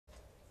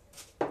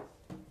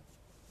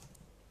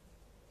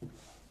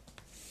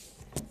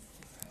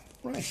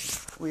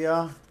Right, we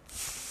are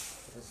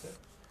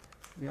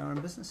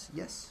in business,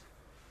 yes.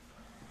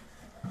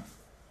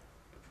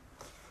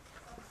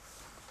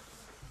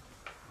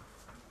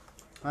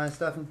 Hi,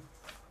 Stefan.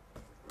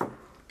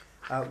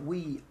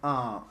 We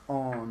are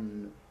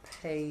on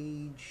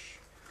page.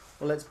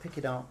 Well, let's pick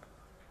it up.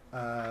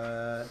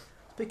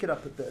 Pick it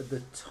up at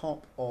the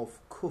top of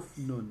Kuf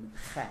Nun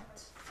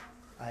Chet,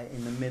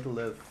 in the middle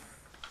of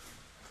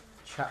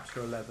chapter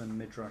 11,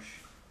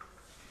 Midrash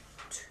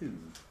 2.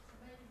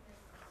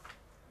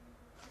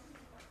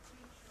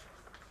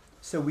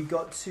 So we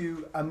got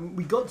to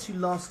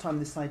last time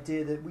this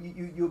idea that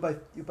you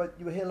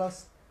were here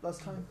last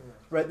time,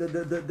 right?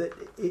 That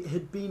it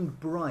had been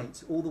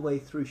bright all the way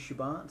through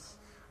Shabbat,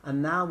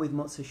 and now with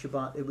Motzei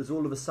Shabbat, it was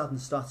all of a sudden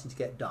starting to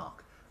get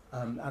dark,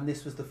 and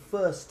this was the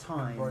first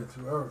time. Right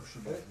through Erev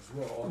Shabbat as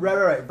well.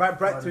 Right,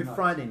 bright through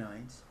Friday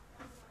night,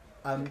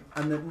 and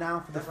that now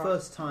for the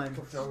first time.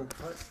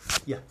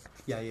 Yeah.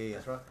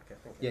 That's right. Okay,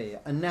 thank you. Yeah,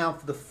 and now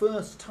for the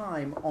first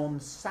time on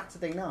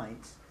Saturday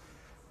night,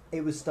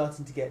 it was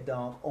starting to get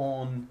dark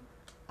on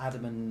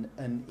Adam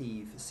and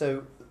Eve.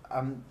 So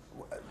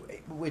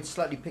we're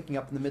slightly picking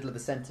up in the middle of a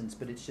sentence,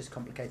 but it's just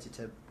complicated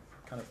to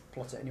kind of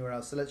plot it anywhere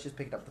else. So let's just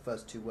pick it up the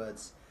first two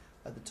words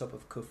at the top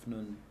of Kuf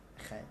Nun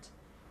Chet.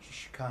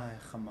 Shishkai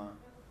Chama.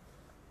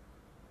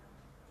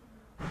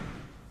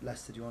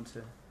 Lester, do you want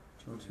to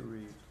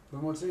read?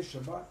 B'motzei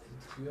Shabbat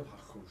hitchil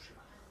hachosha.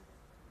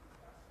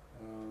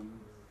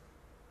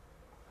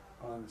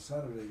 On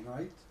Saturday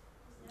night.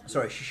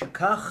 Sorry,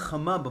 Shishkai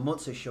Chama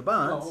b'motzei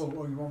Shabbat.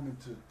 Oh, you want me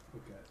to?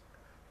 Okay.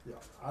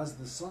 Yeah. As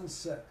the sun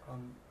set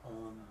on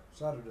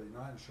Saturday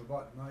night,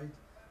 Shabbat night,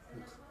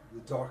 the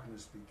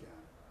darkness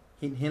began.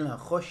 Hinhil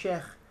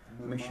hachoshech.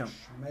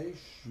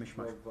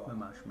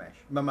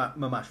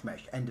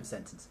 Mamashmesh. End of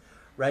sentence.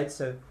 Right?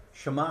 So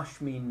shamash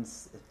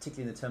means,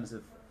 particularly in the terms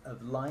of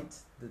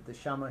light, the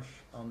shamash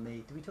on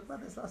the. Did we talk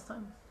about this last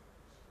time?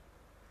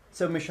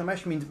 So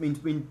mishamash means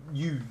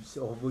use,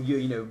 or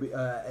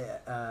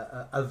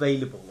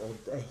available, or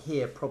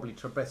here probably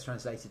best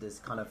translated as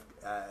kind of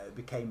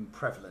became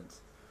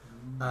prevalent.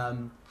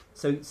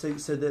 So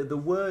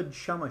the word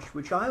shamash,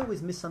 which I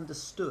always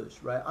misunderstood,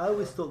 right? I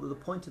always thought that the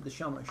point of the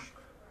shamash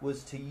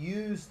was to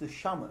use the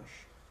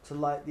shamash to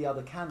light the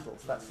other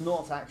candles. That's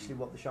not actually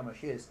what the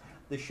shamash is.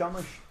 The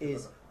shamash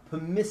is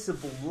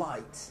permissible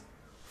light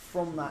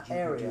from that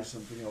area,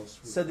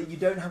 so that you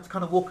don't have to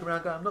kind of walk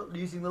around going, I'm not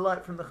using the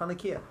light from the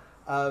Chanukiah.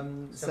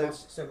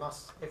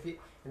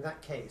 In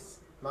that case,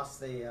 must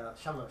the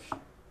shamash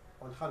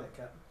on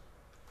Hanukkah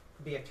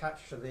be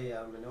attached to the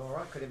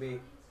menorah? Could it be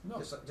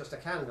just a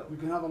candle? We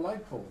can have a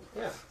light bulb.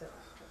 Yeah.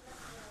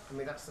 I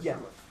mean, that's the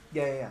shamash.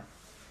 Yeah.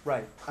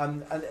 Right.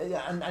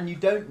 And you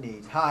don't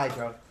need, hi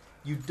Joe,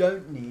 you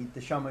don't need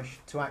the shamash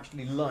to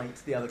actually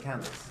light the other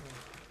candles.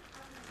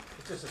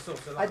 It's just a source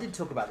of light. I did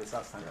talk about this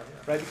last time,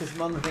 right? Because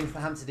one of the things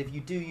that happens is if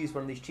you do use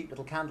one of these cheap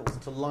little candles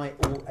to light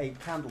all 8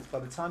 candles, by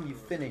the time you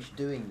finish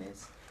doing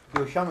this,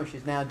 your shamash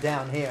is now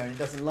down here and it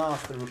doesn't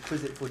last the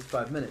requisite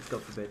 45 minutes,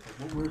 God forbid.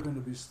 What we're going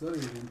to be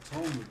studying in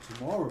Talmud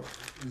tomorrow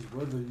is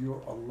whether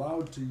you're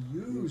allowed to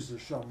use the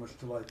shamash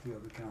to light the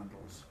other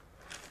candles.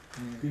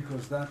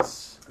 Because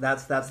that's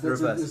the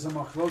reverse. There's a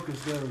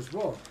machlokas there as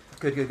well.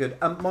 Good.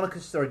 Monica,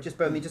 sorry, just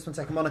bear with me just 1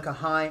 second. Monica,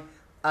 hi.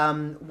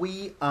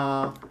 We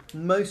are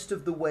most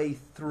of the way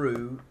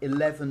through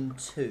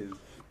 11.2.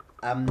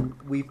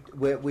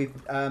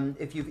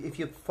 If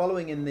you're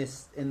following in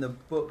the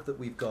book that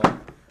we've got,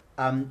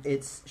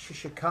 it's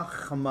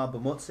Shishakach Chama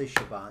b'motzei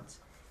Shabbat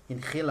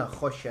hinchila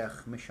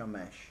choshech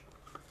mishamesh.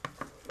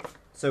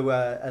 So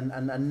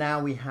and now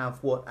we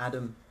have what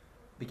Adam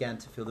began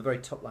to feel, the very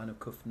top line of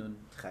Kuf Nun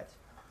Chet.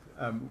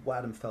 What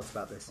Adam felt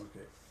about this.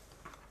 Okay.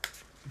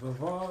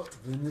 Vavar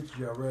v'nit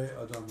yarei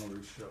Adam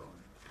harishon,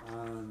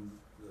 and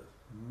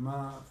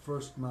the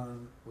first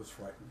man was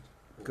frightened.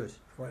 Good.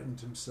 Frightened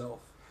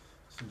himself,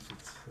 since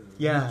it's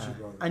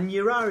and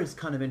Yirar is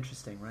kind of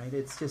interesting, right?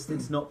 It's just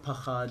it's not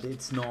pachad,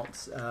 it's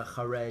not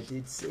chared,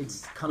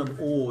 it's kind of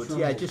awed. Trembled.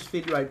 Yeah, just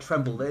feel right,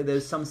 tremble.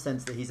 There's some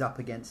sense that he's up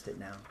against it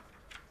now.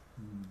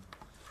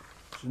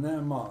 Shnei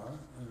Amar,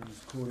 and he's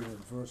quoting a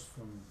verse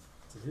from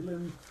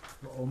Tehillim,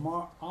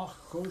 Omar ach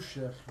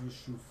koshech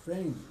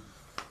yishufein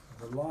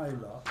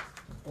v'layla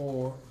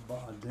or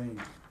ba'adein.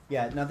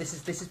 Yeah, now this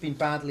has been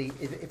badly.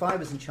 If I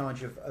was in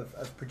charge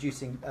of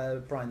producing,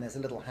 Brian, there's a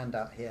little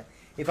handout here.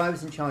 If I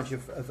was in charge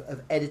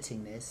of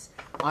editing this,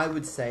 I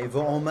would say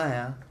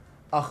V'omer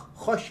ach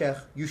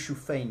choshech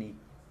yishufeini.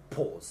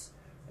 Pause.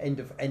 End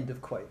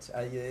of quote.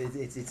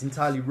 It's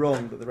entirely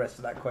wrong that the rest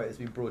of that quote has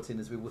been brought in,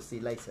 as we will see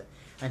later.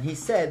 And he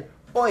said,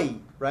 "Oi,"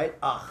 right?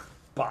 Ach,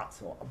 but,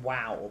 or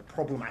wow, or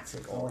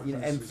problematic, or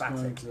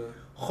emphatic.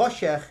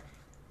 Choshech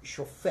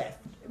shofef.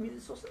 I mean,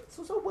 it's also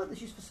a word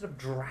that's used for sort of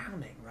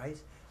drowning, right?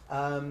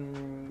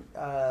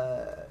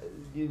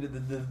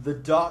 The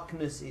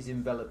darkness is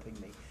enveloping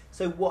me.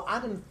 So what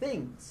Adam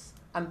thinks,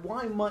 and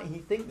why might he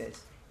think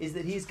this, is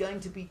that he's going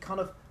to be kind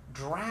of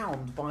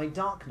drowned by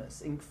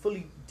darkness, and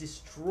fully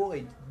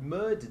destroyed,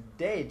 murdered,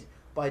 dead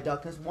by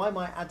darkness. Why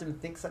might Adam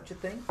think such a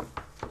thing?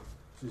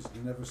 He's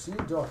never seen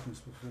darkness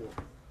before.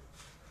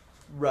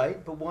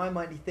 Right, but why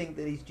might he think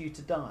that he's due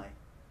to die?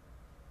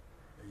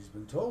 He's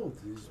been told.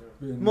 He's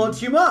been...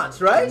 Much,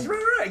 right?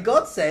 Right.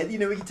 God said,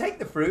 when you take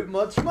the fruit,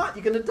 much, you're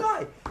going to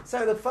die.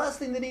 So the first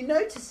thing that he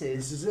notices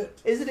this is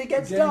it. Is that it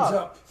gets dark.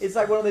 Up. It's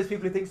like one of those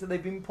people who thinks that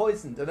they've been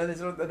poisoned, and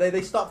then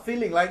they start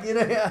feeling like,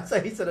 so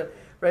he sort of,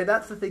 right,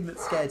 that's the thing that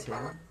scared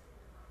him.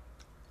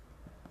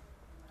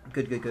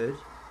 Good.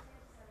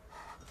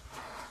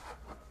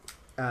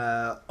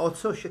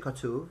 Oto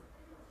shekatuv.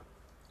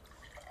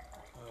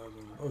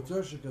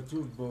 Oto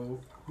shekatuv bo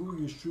hu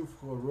yishuv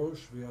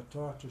chorosh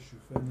v'atar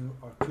teshufenu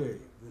arkei.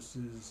 This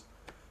is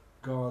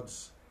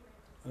God's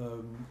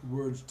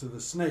words to the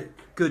snake.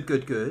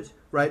 Good.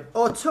 Right.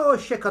 Oto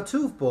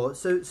shekatuv bo.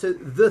 So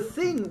the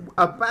thing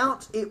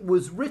about it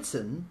was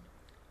written.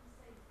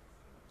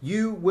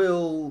 You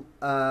will.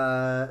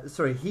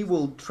 He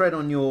will tread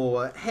on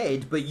your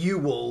head, but you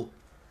will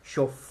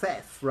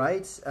shofef.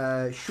 Right.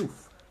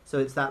 Shuf. So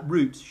it's that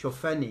root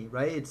shofeni.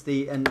 Right. It's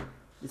the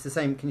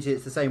same. Can you see?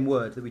 It's the same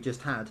word that we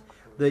just had.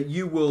 That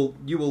you will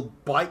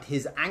bite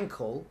his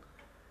ankle.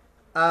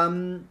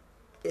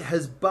 It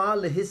has ba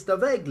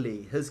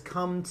lehistavegli has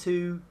come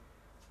to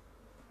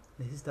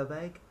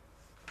lehistaveg.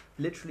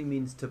 Literally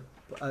means to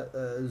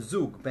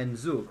zug ben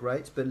zug,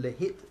 right? But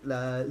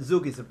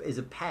zug is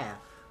a pair,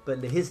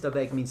 but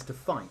lehistaveg means to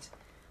fight.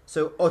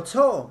 So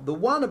Oto, the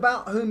one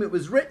about whom it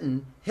was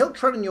written, he'll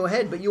tread on your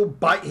head, but you'll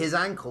bite his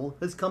ankle,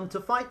 has come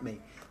to fight me.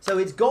 So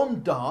it's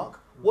gone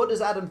dark. What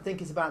does Adam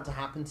think is about to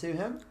happen to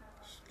him?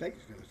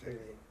 Snake's going to take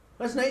it.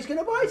 The snake's going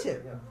to bite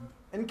him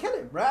and kill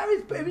him,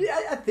 right?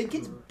 I think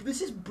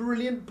this is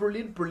brilliant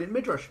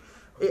midrash,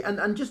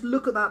 and just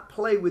look at that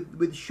play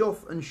with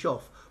shof and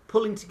shof,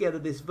 pulling together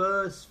this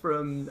verse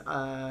from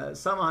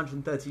Psalm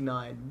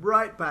 139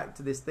 right back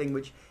to this thing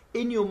which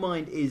in your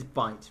mind is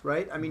bite,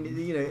 right? I mean,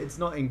 it's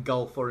not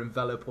engulf or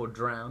envelop or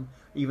drown,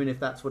 even if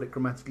that's what it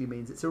grammatically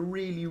means. It's a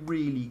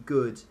really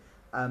good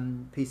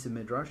piece of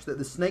midrash that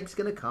the snake's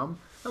going to come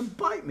and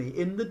bite me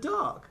in the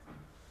dark.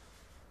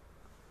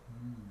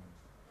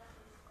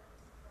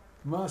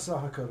 Masa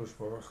HaKadosh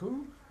Baruch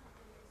Hu.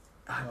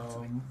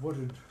 What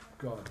did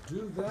God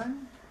do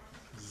then?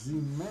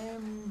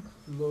 Zimem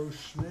lo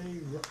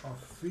shnei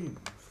ra'afim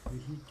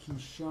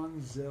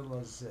v'hikishan ze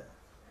lazeh.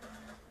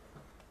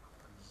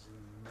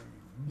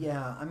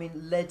 Yeah, I mean,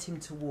 led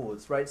him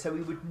towards, right? So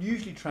we would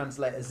usually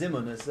translate a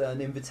zimun as an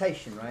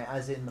invitation, right?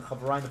 As in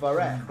Chavarain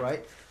Varech,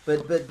 right?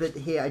 But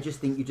here, I just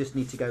think you just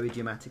need to go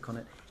idiomatic on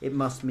it. It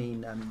must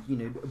mean,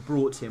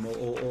 brought him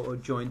or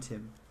joined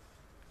him.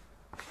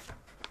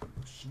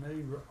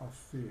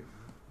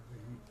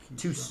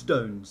 Two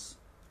stones,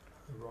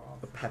 or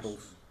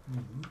pebbles.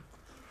 And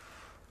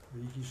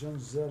he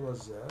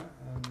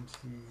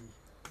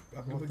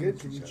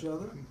Against to each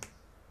other.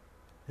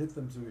 Hit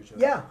them to each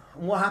other. Yeah,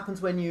 and what happens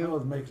when you...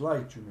 make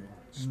light, you mean?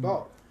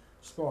 Spark.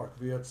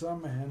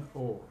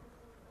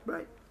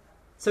 Right.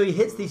 So he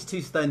hits these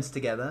two stones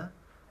together,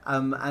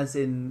 as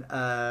in,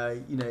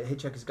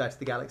 Hitchhiker's Guide to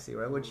the Galaxy,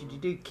 right? What should you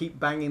do? Keep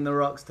banging the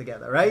rocks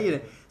together,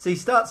 right? So he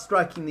starts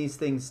striking these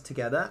things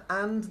together,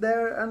 and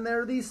there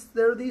are these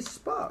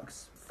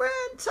sparks.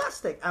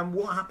 Fantastic. And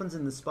what happens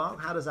in the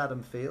spark? How does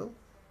Adam feel?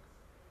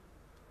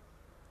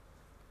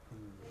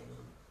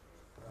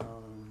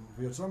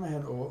 Now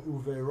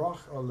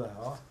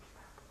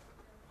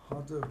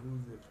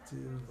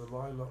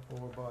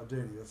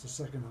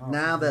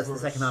that's the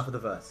second half of the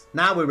verse.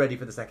 Now we're ready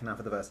for the second half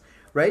of the verse.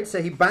 Right?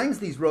 So he bangs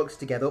these rocks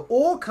together,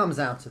 or comes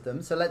out of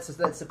them. So let's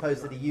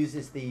suppose that he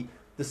uses the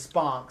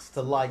sparks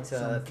to light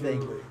a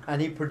thing,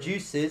 and he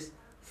produces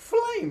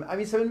flame. I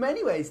mean, so in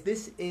many ways,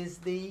 this is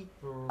the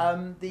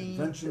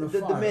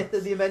myth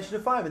of the invention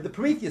of fire, the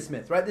Prometheus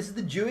myth, right? This is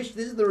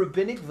the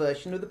rabbinic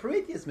version of the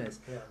Prometheus myth.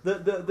 Yeah.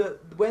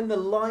 When the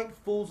light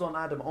falls on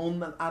Adam,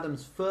 on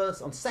Adam's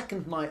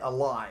second night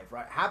alive,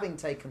 right, having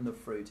taken the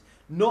fruit,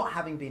 not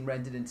having been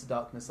rendered into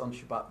darkness on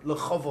Shabbat,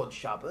 L'chovod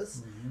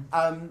Shabbos,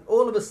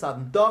 all of a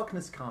sudden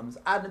darkness comes.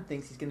 Adam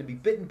thinks he's going to be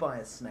bitten by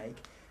a snake,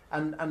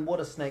 and what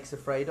are snakes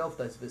afraid of?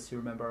 Those of us who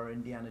remember our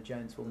Indiana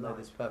Jones will know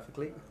this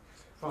perfectly.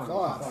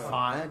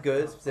 Fire,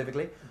 good,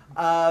 specifically.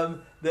 Now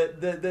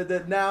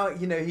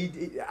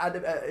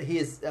Adam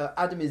is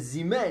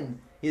zimen.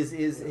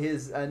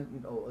 His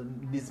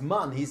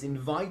man. He's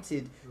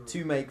invited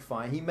to make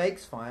fire. He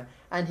makes fire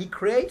and he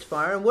creates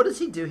fire. And what does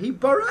he do? He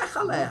barech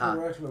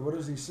aleha. What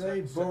does he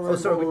say?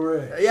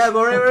 Borei,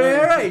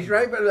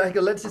 right? But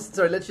let's just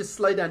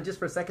slow down just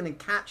for a second and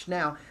catch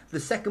now the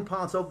second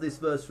part of this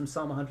verse from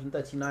Psalm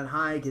 139.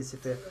 Hi,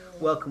 Gisifir.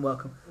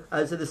 Welcome.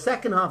 So the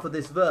second half of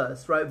this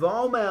verse, right?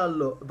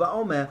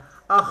 Va'omer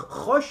ach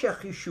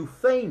choshech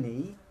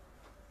yishufeni.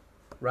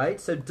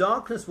 Right, so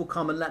darkness will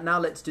come, and now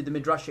let's do the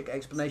midrashic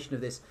explanation of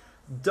this.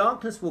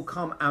 Darkness will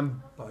come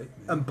and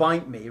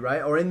bite me,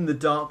 right? Or in the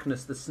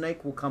darkness, the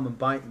snake will come and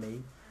bite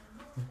me.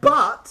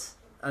 But,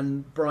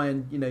 and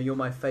Brian, you're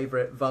my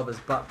favourite Vava's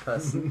butt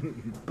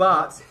person.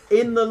 But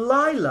in the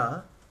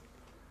Lila,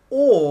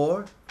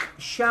 or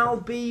shall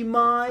be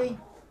my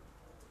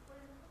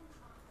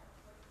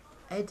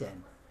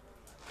Eden.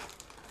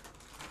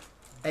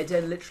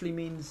 Eden literally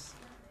means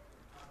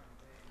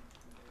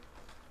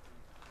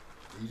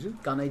Eden?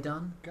 Gan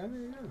Eden,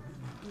 Gan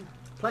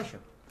pleasure.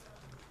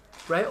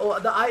 Right? Or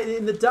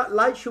the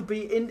light shall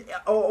be in,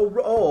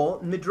 or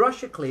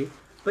midrashically,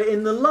 but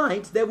in the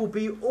light there will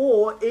be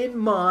ore in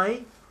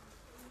my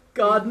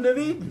Garden of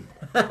Eden.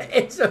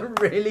 It's a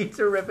really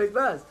terrific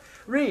verse.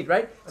 Read,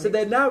 right? So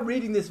they're now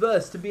reading this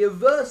verse to be a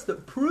verse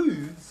that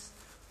proves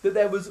that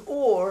there was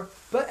ore,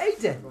 but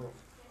Eden.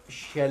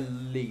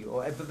 Sheli,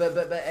 or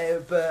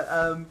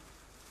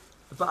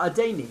but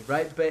Adeni,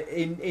 right? But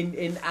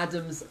in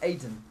Adam's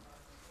Eden.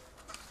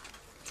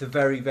 It's a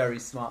very, very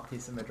smart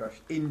piece of midrash.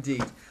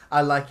 Indeed.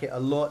 I like it a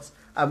lot.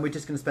 And we're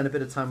just going to spend a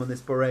bit of time on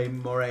this Borei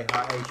Morei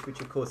Ha'esh, which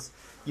of course,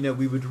 you know,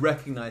 we would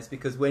recognise,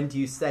 because when do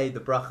you say the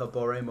bracha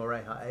Borei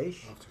Morei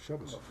Ha'esh? After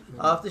Shabbos.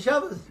 After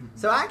Shabbos.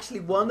 So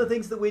actually, one of the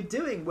things that we're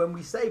doing when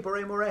we say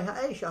Borei Morei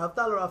Ha'esh,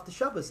 Havdalah after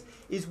Shabbos,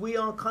 is we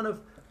are kind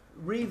of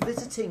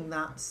revisiting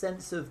that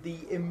sense of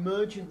the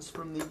emergence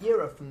from the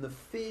Yira, from the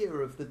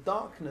fear of the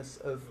darkness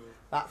of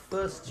that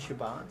first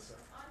Shabbat,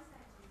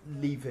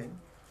 leaving.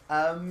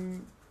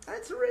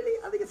 It's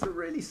I think it's a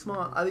really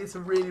smart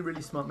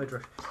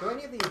midrash. So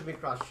any of these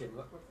midrashim,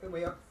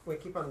 we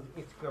keep on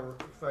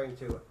referring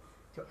to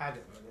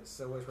Adam, and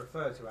it's always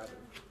referred to Adam.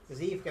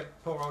 Does Eve get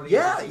poor old Eve?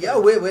 Yeah.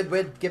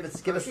 We'd give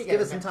us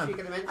some time.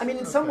 I mean,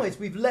 in some ways,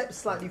 we've leapt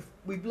slightly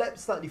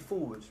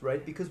forwards,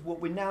 right? Because what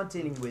we're now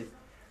dealing with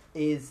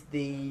is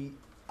the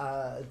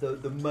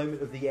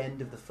moment of the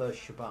end of the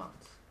first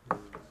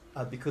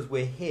Shabbat, because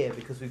we're here,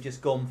 because we've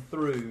just gone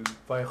through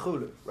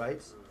Vayachulu,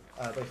 right?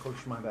 Vayachol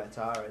Shemayim V'et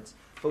Haaretz.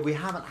 But we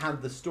haven't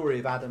had the story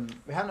of Adam.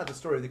 We haven't had the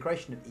story of the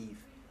creation of Eve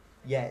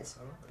yet,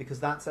 because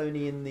that's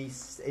only in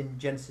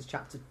Genesis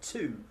chapter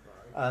 2.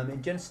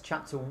 In Genesis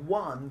chapter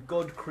 1,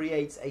 God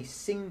creates a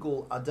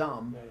single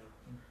Adam,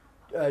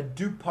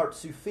 du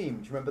partsufim.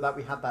 Do you remember that?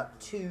 We had that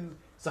two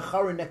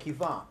Zachar and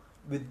Nekiva,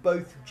 with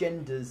both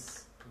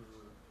genders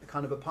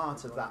kind of a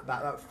part of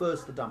that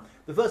first Adam.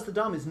 The first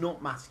Adam is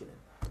not masculine.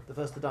 The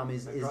first Adam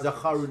is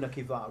Zachar and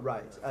Nekiva,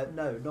 right?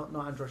 No, not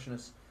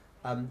androgynous.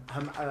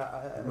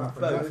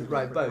 Both,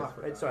 right? Both.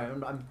 Right? Sorry,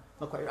 I'm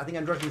not quite. I think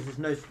androgynous is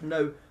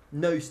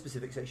no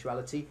specific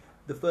sexuality.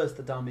 The first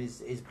Adam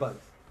is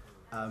both.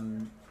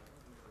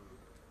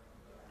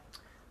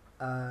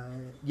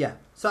 Yeah.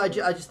 So I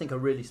just think a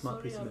really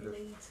smart piece of midrash.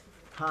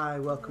 Hi,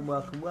 welcome.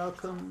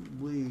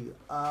 We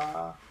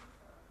are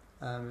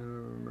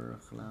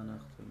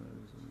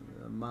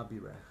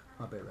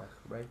Mabirech,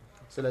 right?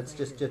 So let's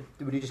just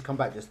would you just come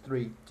back just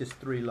three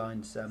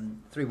lines,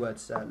 3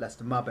 words less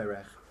to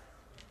Mabirech.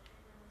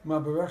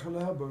 Maberech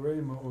Aleha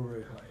Borei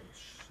Ma'orei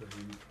Ha'esh. So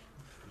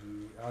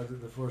he added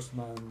the first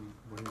man,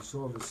 when he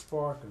saw the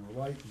spark and the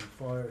light and the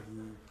fire,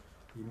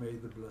 he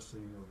made the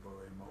blessing of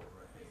Borei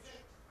Ma'orei Ha'esh.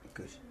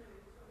 Good.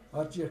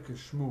 Atjek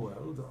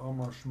Shmuel, the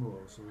Amar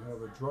Shmuel. So we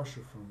have a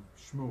drasha from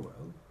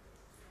Shmuel.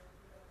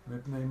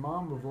 Mipnei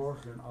Mam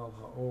Bevorchen Al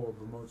Ha'or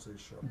B'Motzei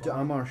Shabbat. The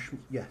Amar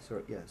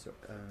sorry.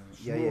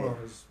 Shmuel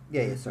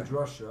has the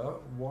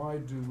drasha. Why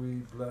do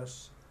we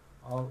bless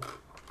Al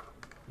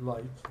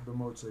light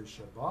B'Motzei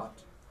Shabbat?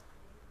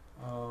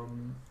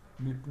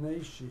 Mipnei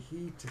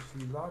Shehi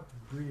Techilat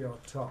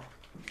Briata.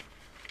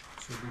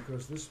 So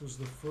because this was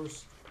the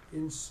first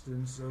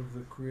instance of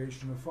the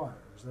creation of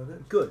fire. Is that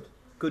it? Good.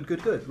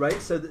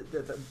 Right? So so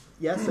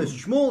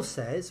Shmuel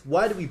says,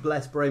 why do we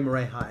bless Borei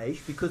Morei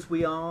Ha'esh? Because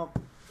we are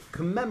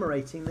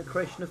commemorating the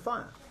creation of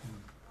fire.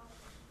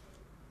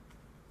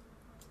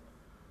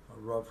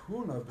 Rav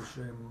Huna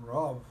b'shem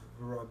Rav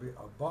Rabbi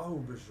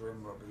Abahu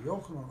b'shem Rabbi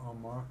Yochanan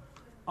Amar.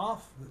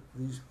 Af,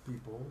 these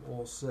people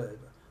all said,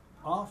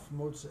 Af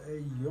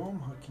Motzei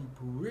Yom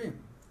HaKippurim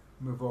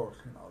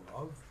Mevorchin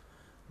Alav.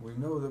 We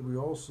know that we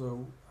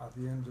also, at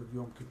the end of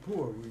Yom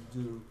Kippur, we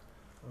do,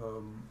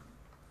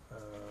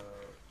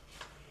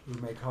 we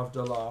make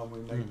Havdalah, and we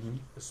make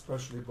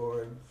especially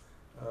Borei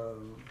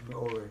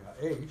Meorei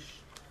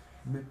Ha'esh,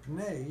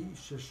 Mipnei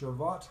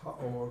Sheshavat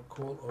Ha'or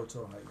Kol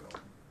Oto Hayom.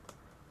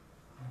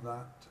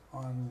 That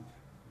on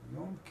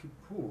Yom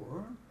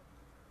Kippur,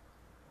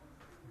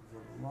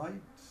 the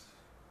light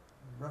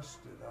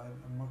rested.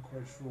 I'm not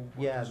quite sure.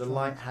 Yeah, the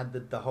light had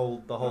the whole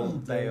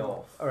day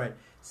off. All right.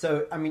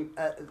 So I mean,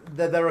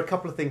 there are a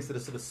couple of things that are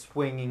sort of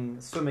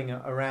swimming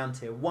around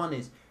here. One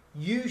is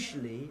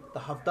usually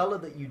the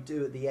Havdalah that you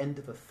do at the end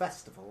of a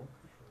festival,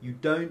 you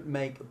don't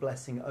make a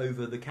blessing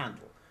over the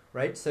candle,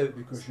 right? So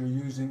because you're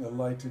using a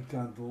lighted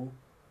candle.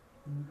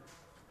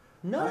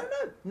 No.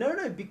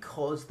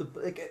 Because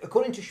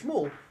according to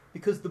Shmuel,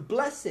 because the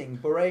blessing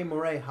Borei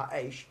Morei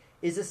Ha'esh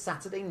is a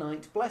Saturday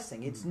night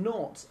blessing. It's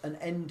not an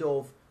end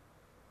of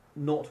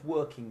not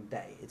working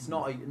day. It's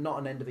not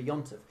an end of a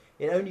yontif.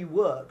 It only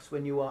works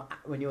when you're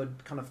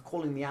kind of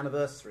calling the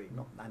anniversary,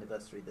 not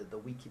anniversary, the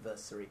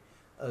weekiversary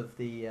of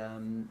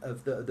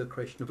the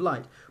creation of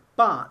light.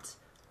 But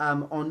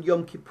on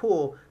Yom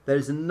Kippur, there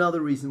is another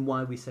reason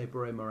why we say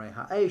Borei Morei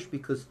Ha'esh,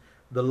 because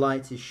the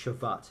light is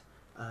Shabbat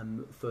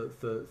for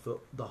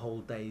the whole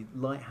day.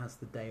 Light has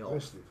the day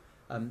off.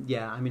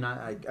 Yeah, I mean,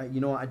 I you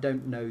know what, I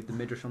don't know the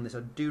midrash on this. I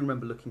do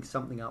remember looking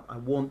something up. I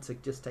want to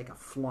just take a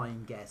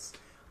flying guess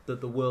that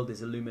the world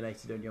is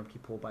illuminated on Yom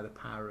Kippur by the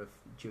power of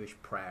Jewish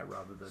prayer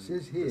rather than. It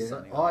says the here,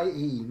 sunny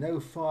i.e., no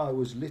fire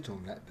was lit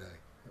on that day.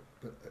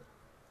 But I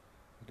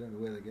don't know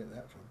where they get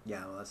that from.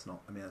 Yeah, well, that's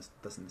not. I mean, that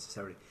doesn't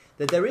necessarily.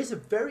 There is a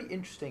very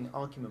interesting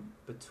argument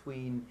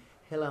between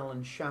Hillel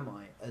and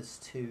Shammai as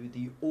to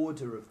the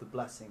order of the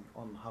blessing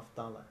on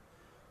Havdalah.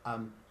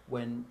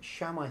 When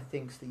Shammai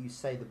thinks that you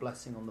say the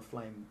blessing on the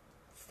flame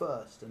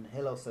first, and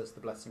Hillel says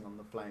the blessing on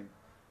the flame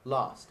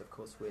last. Of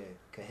course, we're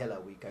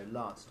Kahillel, we go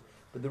last.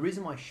 But the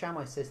reason why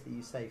Shammai says that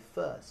you say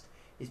first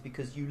is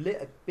because you lit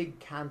a big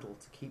candle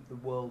to keep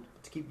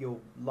your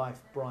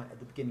life bright at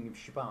the beginning of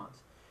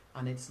Shabbat,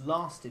 and it's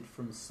lasted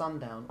from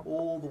sundown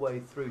all the way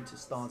through to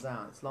stars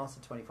out. It's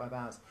lasted 25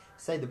 hours.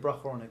 Say the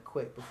bracha on it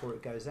quick before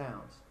it goes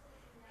out.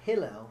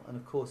 Hillel, and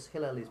of course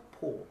Hillel is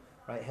poor,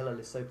 right? Hillel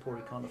is so poor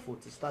he can't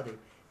afford to study.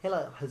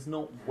 Hillel has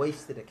not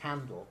wasted a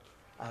candle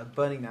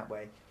burning that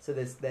way. So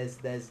there's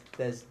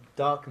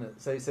darkness.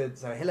 So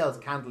Hillel's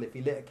candle, if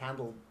he lit a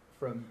candle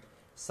from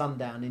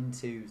sundown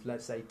into,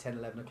 let's say, 10,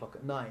 11 o'clock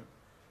at night,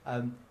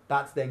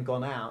 that's then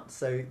gone out.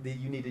 So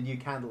you need a new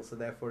candle. So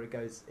therefore it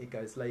goes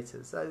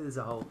later. So there's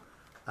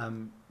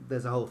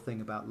a whole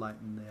thing about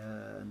lighting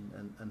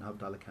and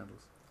Havdalah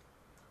candles.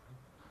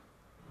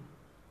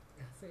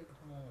 I said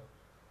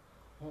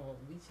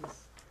which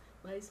is,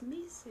 but it's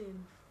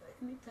missing.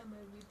 Anytime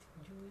I read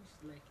Jewish,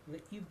 like the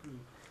Hebrew,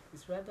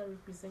 it's rather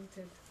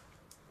represented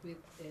with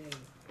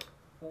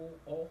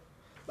or,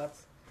 but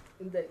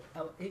in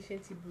our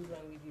ancient Hebrew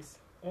language is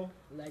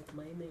like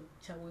my name,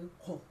 Chawe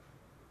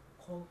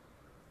Ho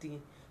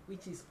thing,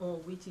 which is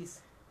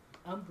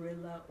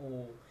umbrella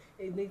or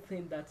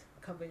anything that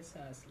covers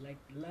us, like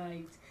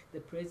light, the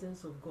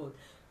presence of God.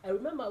 I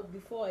remember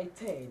before I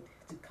turned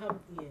to come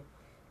here,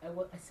 I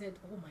said,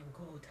 oh my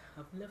God,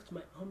 I've left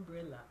my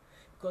umbrella.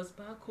 Because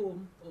back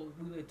home,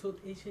 we were taught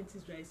ancient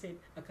Israel, I said,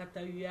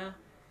 Akatawia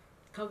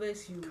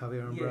covers you. Cover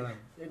your umbrella.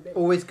 Yeah.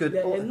 Always good.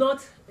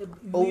 Not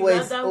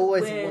always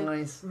wear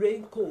wise.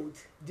 Raincoat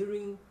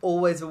during.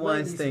 Always a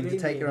wise thing raining.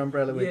 to take your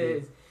umbrella with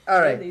Yes. you. All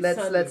right, let's.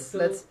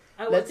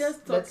 I was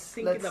just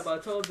thinking let's,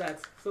 about all that.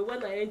 So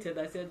when I entered,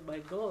 I said, "My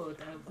God,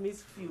 I've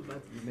missed few."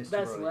 But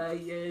that's why,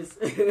 yes,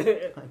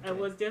 Okay. I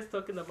was just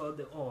talking about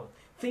the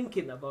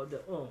thinking about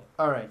the All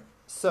right.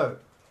 So,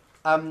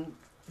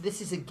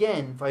 this is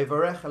again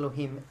Vayvarech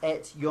Elohim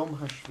et Yom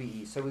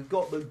Hashvi'i. So we've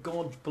got that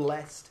God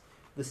blessed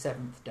the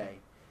seventh day.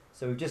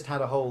 So we've just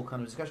had a whole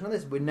kind of discussion on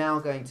this. We're now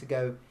going to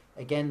go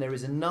again. There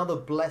is another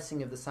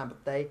blessing of the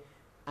Sabbath day,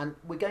 and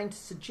we're going to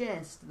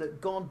suggest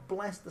that God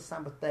blessed the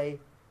Sabbath day.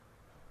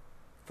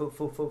 For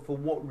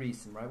what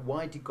reason, right?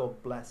 Why did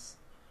God bless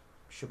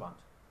Shabbat?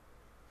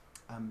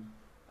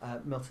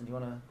 Milton, do you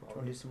want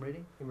to do some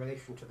reading? In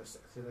relation to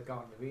the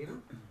Garden of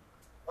Eden?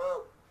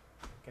 Well,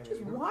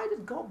 just why does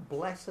God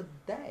bless a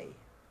day?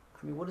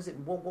 I mean, what does it?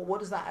 What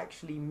does that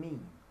actually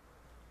mean?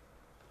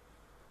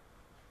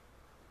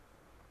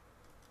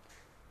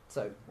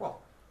 So,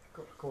 well,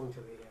 according to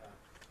the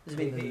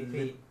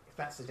if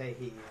that's the day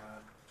he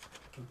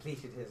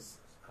completed his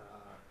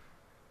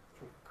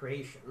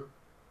creation,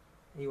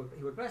 he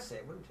would bless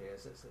it, wouldn't he?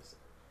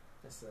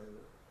 That's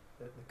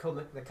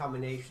the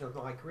culmination of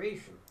my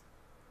creation.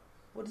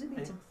 What does it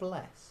mean to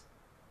bless?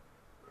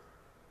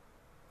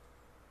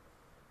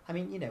 I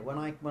mean, you know, when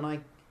I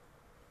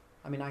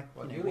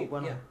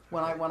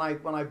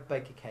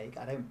bake a cake,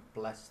 I don't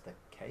bless the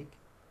cake.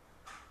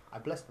 I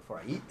bless before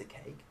I eat the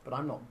cake, but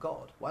I'm not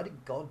God. Why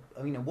did God?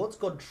 I mean, what's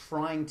God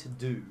trying to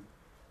do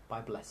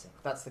by blessing?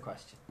 That's the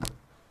question.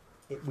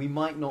 We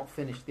might not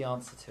finish the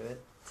answer to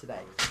it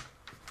today.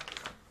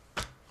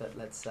 But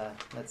let's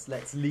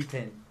leap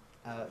in,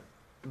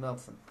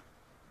 Melton.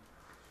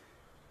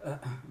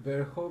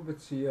 Bercho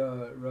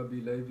B'tzia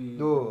Rabbi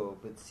Levi. Oh,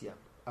 B'tzia.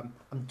 I'm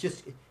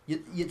just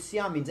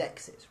Yitzia means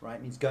exit, right?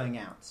 It means going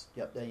out.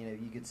 Yep, you know,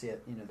 you could see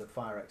it. You know, the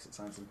fire exit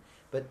signs.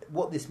 But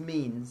what this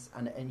means,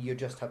 and you'll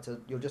just have to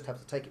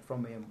take it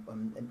from me,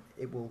 and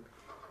it will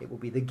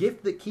be the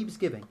gift that keeps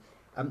giving.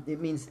 It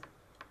means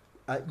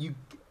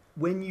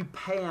when you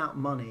pay out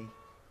money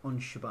on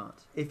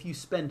Shabbat, if you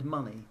spend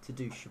money to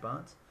do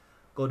Shabbat,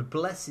 God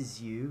blesses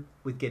you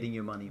with getting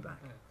your money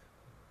back.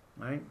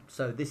 Right?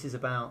 So this is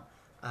about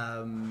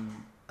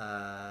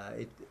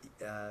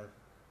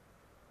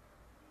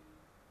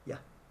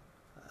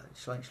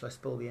shall I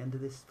spoil the end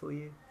of this for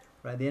you?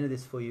 Right, the end of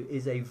this for you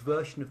is a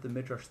version of the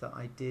midrash that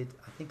I did,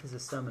 I think, as a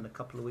sermon a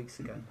couple of weeks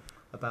ago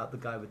about the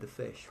guy with the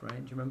fish.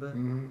 Right? Do you remember?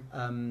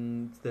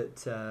 Mm-hmm.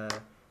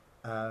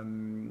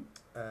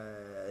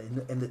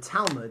 In the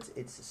Talmud,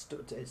 it's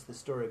the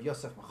story of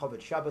Yosef Machoved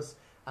Shabbos.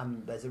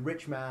 There's a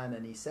rich man,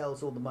 and he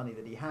sells all the money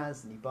that he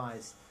has, and he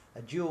buys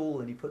a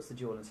jewel, and he puts the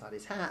jewel inside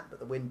his hat, but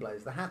the wind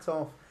blows the hat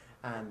off,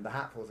 and the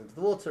hat falls into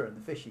the water, and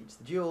the fish eats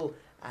the jewel,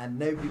 and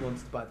nobody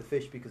wants to buy the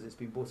fish because it's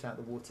been brought out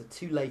of the water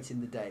too late in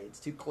the day. It's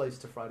too close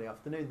to Friday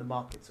afternoon, the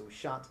market's all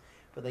shut,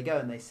 but they go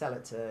and they sell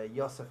it to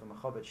Yosef and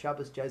Machoved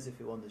Shabbos, Joseph,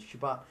 who honors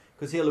Shabbat,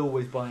 because he'll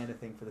always buy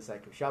anything for the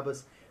sake of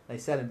Shabbos. They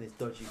sell him this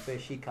dodgy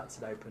fish. He cuts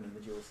it open, and the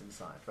jewel's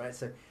inside, right?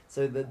 So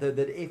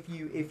that if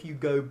you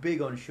go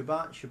big on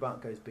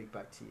Shabbat goes big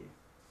back to you.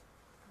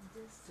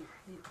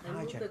 I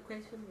know the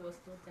question was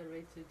not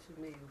directed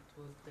to me; it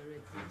was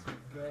directed to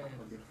Brian.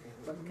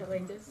 But can I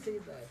just say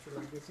that,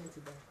 in addition to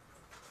that,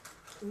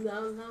 in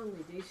our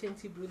language, ancient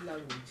Hebrew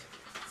language,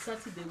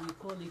 Saturday we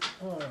call it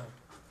On.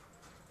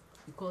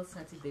 We call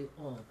Saturday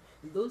On.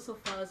 Those of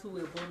us who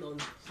were born on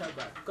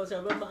Shabbat, because I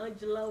remember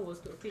Angela was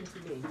talking to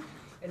me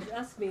and she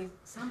asked me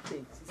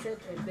something. She said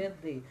her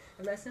birthday,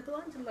 and I said,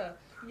 "Oh, Angela,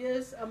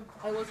 yes,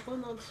 I was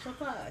born on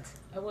Shabbat.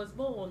 I was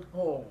born on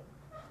On."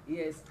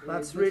 Yes,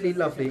 that's really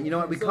lovely. You know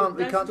what? We can't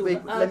be.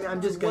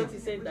 I'm just going to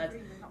say that.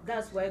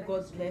 That's why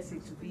God blessed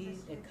it to be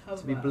a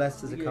cover. To be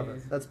blessed as a cover.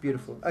 That's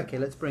beautiful. Okay,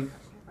 let's bring.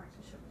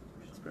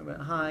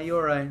 Hi,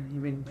 you're right. You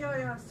mean?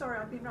 Yeah. Sorry,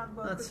 I've been round the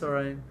world. That's all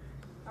right.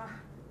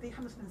 The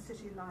Hammersmith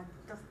City line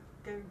doesn't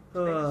go to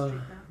Baker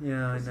Street now.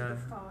 Yeah, I know.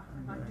 Far,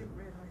 I didn't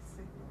realise.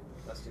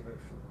 That's too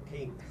much.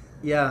 Keen.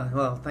 Yeah,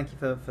 well, thank you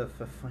for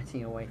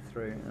fighting your way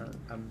through.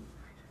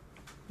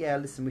 Yeah,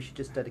 listen, we should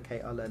just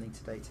dedicate our learning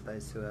today to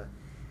those who are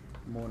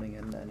mourning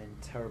and in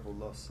terrible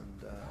loss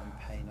and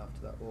pain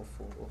after that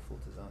awful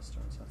disaster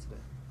on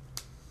Saturday.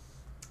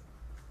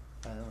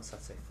 On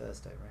Saturday,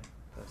 Thursday, right?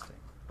 Thursday.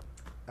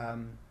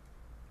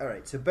 All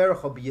right, so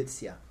Bereishit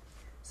b'yitzia.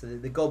 So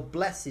the God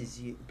blesses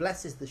you,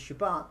 blesses the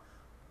Shabbat,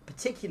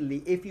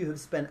 particularly if you have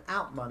spent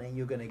out money,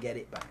 you're going to get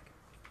it back.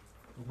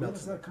 Where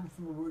does that come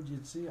from? The word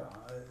Yitzia?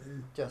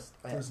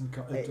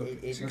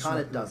 It kind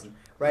of doesn't,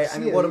 right? I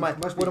mean, what am I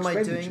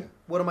doing?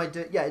 What am I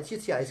doing? Yeah, it's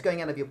Yitzia. It's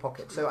going out of your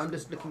pocket. So I'm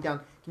just looking down.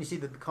 Can you see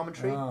the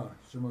commentary?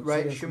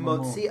 Right,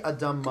 Shemotzi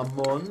Adam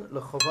Mamon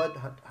lechovad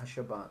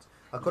haShabbat.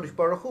 HaKadosh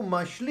Baruch Hu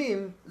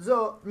mashlim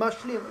lo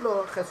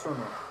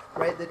chesrono.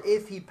 Right, that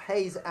if he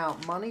pays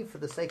out money for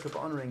the sake of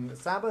honouring the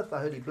Sabbath, the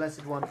Holy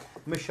Blessed One,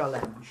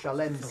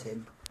 shalems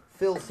him,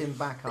 fills him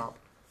back up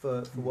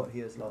for what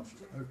he has lost.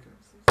 Okay.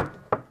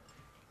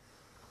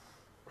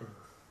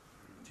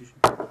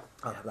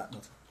 I'll have that,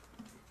 Milton.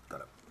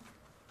 Got it.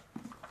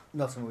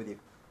 Milton, with you.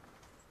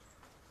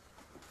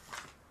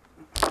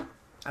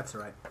 That's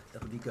all right.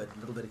 That'll be good. A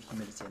little bit of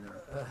humidity in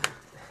there.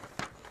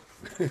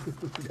 We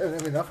don't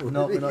have enough.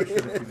 No, we're not sure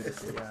of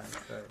humidity. Yeah, that's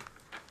right.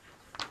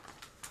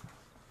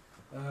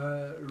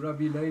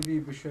 Rabbi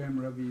Levi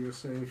b'shem Rabbi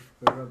Yosef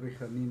Rabbi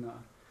Chanina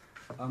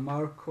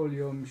Amar kol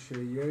yom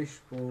sheyesh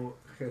bo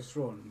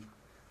chesron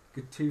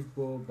ketiv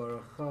bo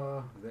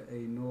baracha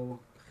ve'eino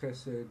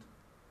chesed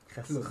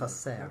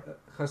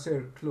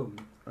chaser klum.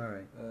 All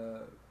right.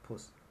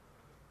 Pause.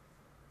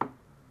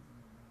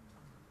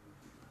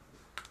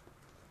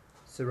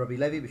 So Rabbi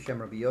Levi b'shem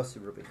Rabbi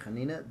Yosef Rabbi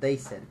Chanina, they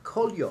said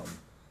kol yom,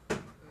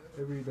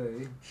 every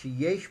day,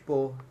 sheyesh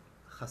bo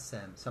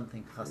chasem,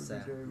 something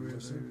chaser.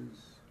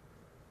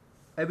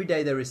 Every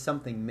day there is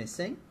something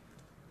missing.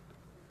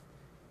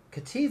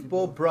 Kativ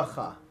bo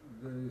bracha.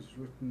 There is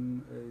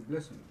written a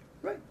blessing.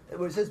 Right,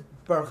 where it says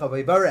Baruch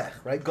Barech,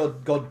 right?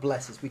 God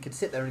blesses. We could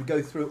sit there and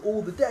go through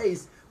all the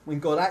days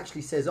when God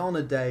actually says on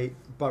a day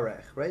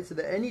Barech, right? So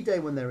that any day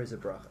when there is a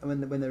bracha,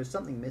 and when there is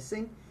something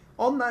missing,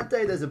 on that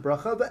day there's a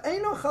bracha, but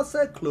eino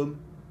chaser klum.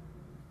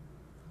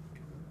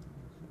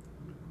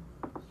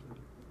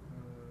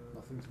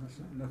 Nothing's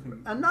missing.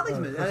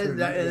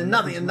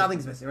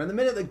 Nothing's missing. And the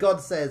minute that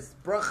God says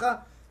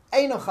bracha,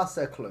 eino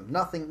chaser klum,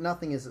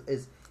 nothing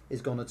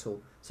is gone at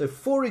all. So,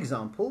 for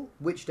example,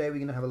 which day are we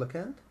going to have a look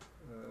at?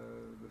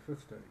 The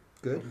fifth day.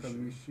 Good.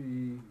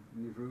 Chamishi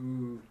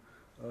nivru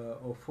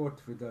ofot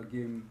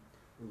v'dagim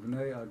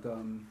uvnei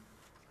adam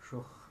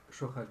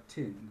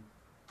shochatin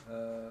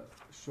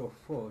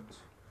shofot.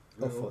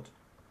 Ofot.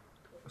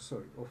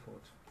 Sorry,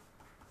 ofot.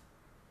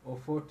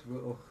 Ofot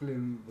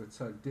ve'ochlim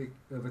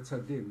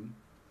v'tzadim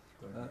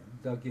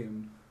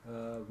dagim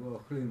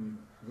ve'ochlim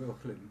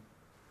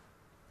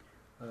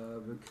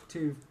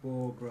v'ktiv bo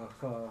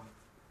bracha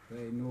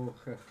ve'eno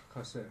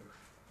chaser.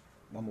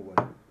 One more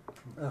word.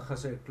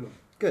 Chaser klum.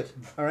 Good.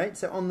 All right.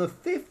 So on the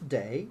fifth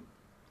day,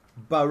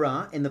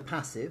 bara in the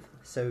passive.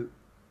 So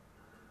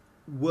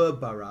were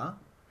bara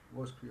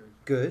was created.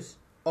 Good.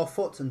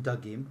 Ofot and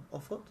dagim.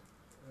 Ofot.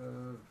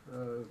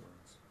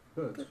 Birds.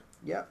 Good.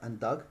 Yeah, and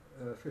dug.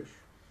 Fish.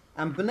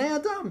 And bnei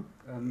adam.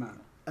 And man.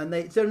 And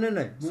they. So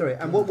no. Sorry.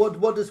 And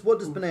what does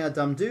bnei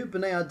adam do?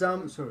 Bnei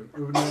adam. Sorry.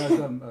 Bnei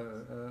adam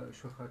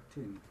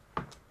shochatin.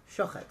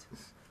 Shochet.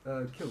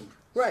 Killed.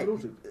 Right.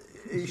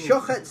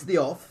 Shochet's the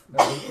off.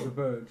 The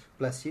bird.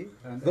 Bless you.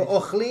 And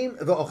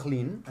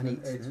Ve'ochlin and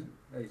eats. ate it.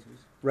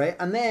 Right.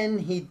 And then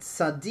he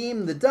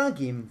tzadim the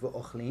dagim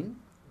ve'ochlin.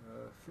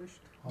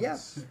 Fished.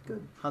 Yes, yeah,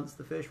 good. Hunts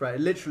the fish, right?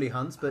 It literally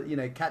hunts, but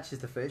catches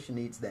the fish and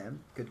eats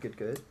them.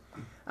 Good.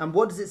 And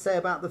what does it say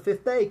about the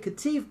fifth day?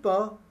 Kativ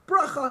ba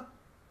bracha.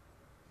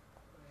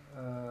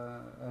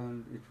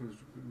 And it was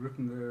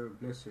written there,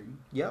 blessing.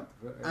 Yep.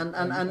 And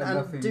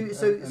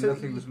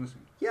nothing was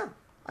missing. Yeah.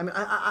 I mean,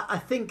 I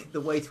think the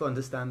way to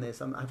understand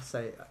this, I have to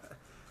say,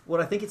 what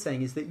I think it's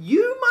saying is that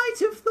you might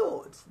have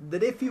thought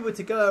that if you were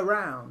to go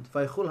around,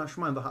 Vaychul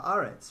Hashmayim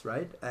v'ha'aretz,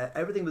 right?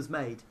 Everything was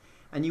made.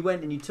 and you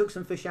went and you took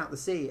some fish out the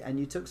sea and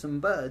you took some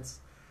birds,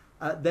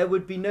 there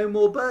would be no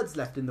more birds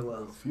left in the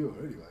world. Or fewer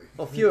anyway.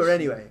 Or fewer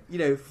anyway. You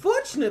know,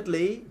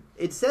 fortunately,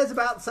 it says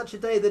about such a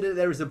day that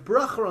there is a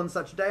bracha on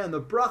such a day, and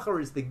the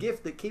bracha is the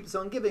gift that keeps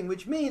on giving,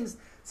 which means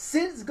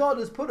since God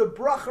has put a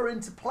bracha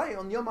into play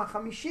on Yom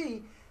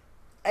HaChamishi,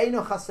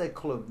 Eino chaser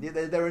klum.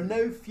 There are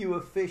no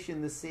fewer fish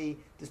in the sea,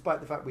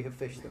 despite the fact we have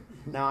fished them.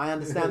 Now I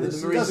understand that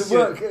the Marine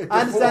Stewardship.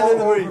 I understand that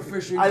the Marine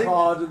overfishing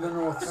hard in the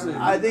North Sea.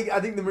 I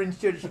think the Marine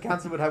Stewardship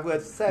Council would have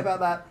words to say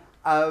about that.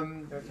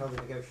 Don't tell the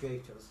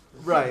negotiators.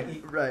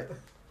 Right.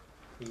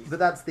 But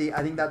that's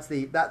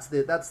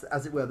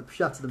as it were the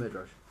pshat of the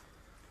midrash.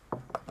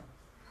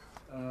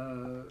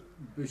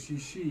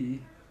 B'shishi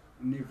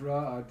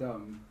nivra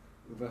Adam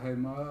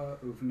uvehema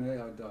uvnei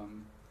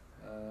Adam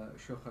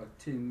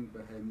shochatin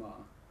behema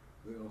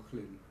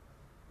ve'ochlin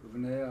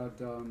uvnei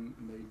Adam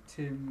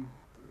meitim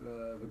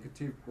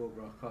v'ketiv bo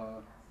bracha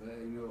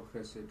ve'eino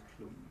chesed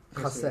klum.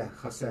 Chaser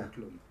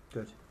klum.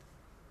 Good.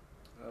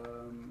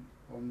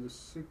 On the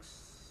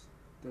sixth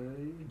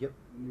day, Yep.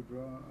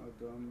 Nivra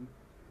Adam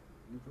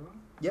Nivra?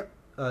 Yep.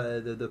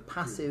 The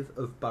passive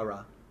of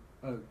bara.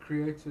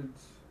 Created.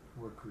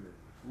 Were created.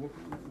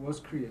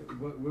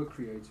 Were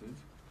created.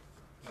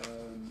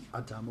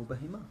 Adam or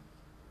behema.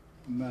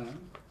 Man,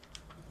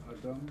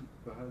 Adam,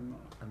 Behema,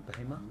 And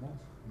behema.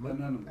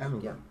 an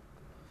animal. Yeah.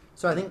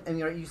 So I think,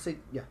 you say,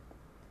 yeah.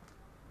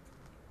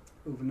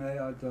 Uvnei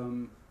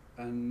Adam,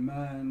 and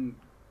man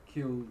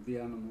killed the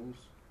animals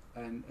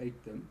and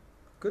ate them.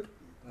 Good.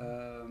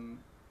 Uvnei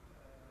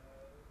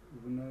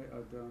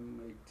Adam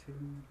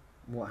meitim.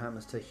 What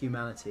happens to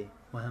humanity?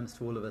 What happens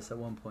to all of us at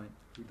one point?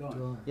 We died.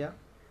 Yeah.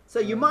 So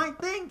you might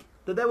think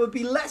that there would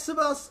be less of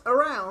us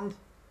around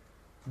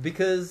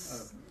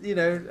because,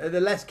 there are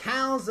less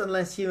cows and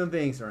less human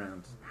beings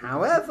around.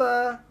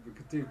 However,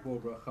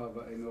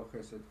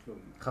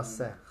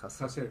 chaser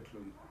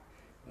klum.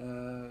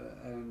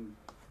 And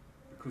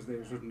because there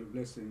is written a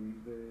blessing,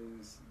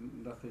 there's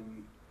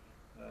nothing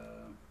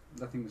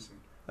missing.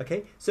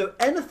 Okay, so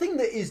anything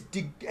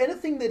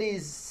that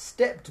is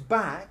stepped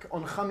back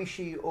on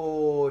Chamishi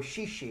or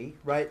Shishi,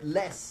 right?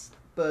 Less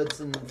birds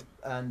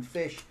and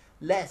fish,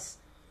 less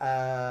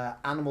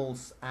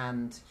animals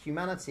and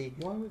humanity.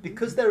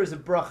 Because there is a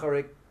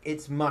bracha,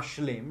 it's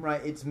mashlim,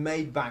 right? It's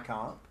made back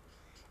up.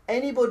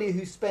 Anybody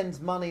who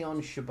spends money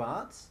on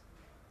Shabbat,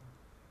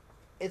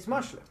 it's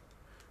mashlim.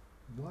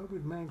 Why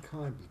would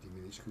mankind be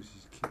diminished because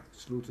he's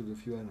slaughtered a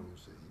few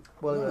animals?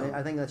 Well,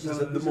 I think that's just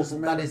the it's mortal.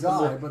 just That is the die,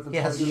 mortal. but the He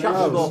has population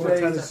shuffled off.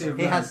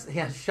 stays- He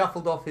has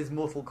shuffled off his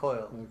mortal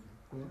coil.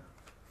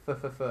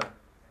 Okay.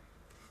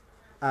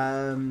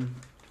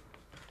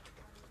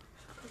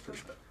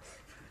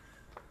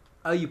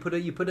 Oh, you put a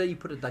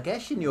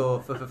dagesh in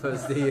your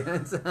first do you?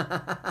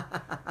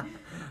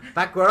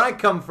 Back where I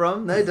come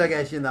from, no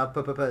dagesh in that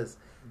purpose.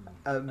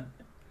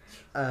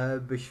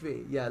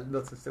 B'shvi, yeah,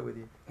 lots of still with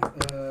you.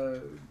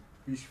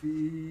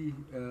 B'shvi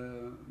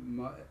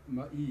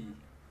ma'i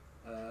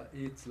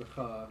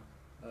etzlecha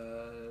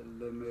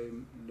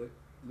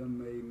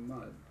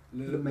lemeimar.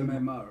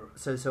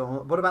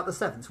 So what about the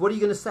seventh? What are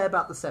you going to say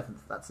about the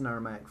seventh? That's an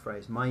Aramaic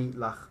phrase. Ma'i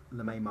lach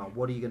lemeimar.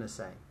 What are you going to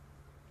say?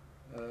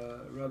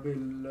 Rabbi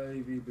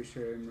Levi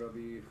B'Shem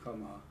Rabbi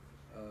Chama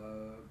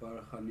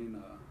Bar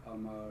Chanina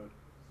Amar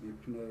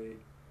Mipnei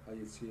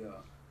Hayetzia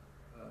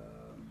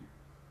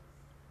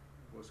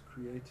was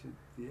created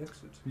the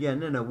exit. Yeah,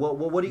 no. What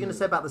are you going to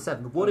say about the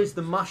seventh? What is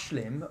the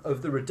mushlim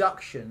of the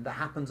reduction that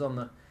happens on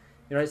the...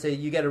 so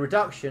you get a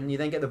reduction, you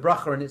then get the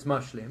bracha and it's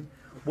mushlim.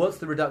 What's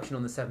the reduction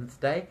on the seventh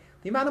day?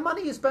 The amount of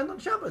money you spend on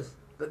Shabbos.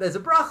 But there's a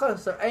bracha,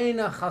 so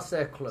eina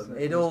chaser klum.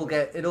 It all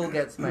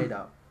gets made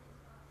up.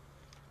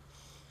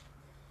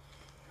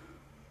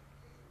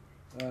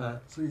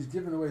 So he's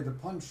given away the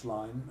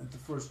punchline at the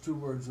first two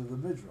words of the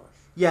midrash.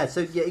 Yeah.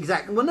 So yeah,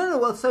 exactly. Well, no.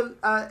 Well, so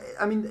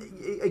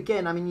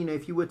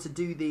if you were to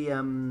do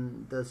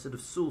the sort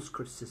of source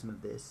criticism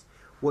of this,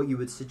 what you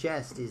would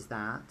suggest is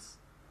that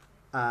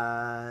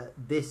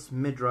this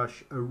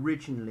midrash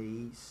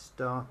was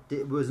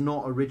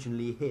not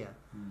originally here,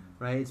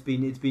 right? It's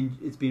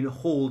been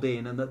hauled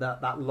in, and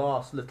that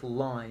last little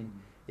line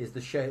is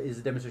a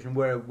demonstration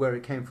where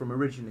it came from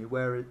originally.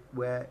 Where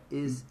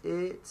is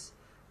it?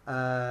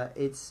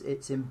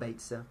 It's in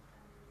Beitza,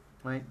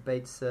 right?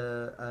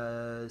 Beitza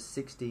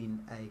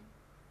 16a,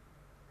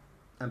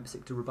 and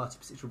Pesikta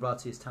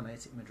Rabati is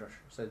Tanaitic midrash,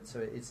 so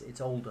it's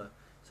older.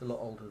 It's a lot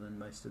older than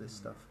most of this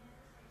stuff.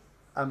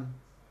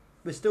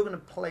 We're still going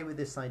to play with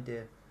this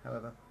idea,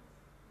 however.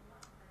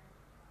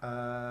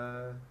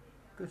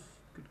 Good.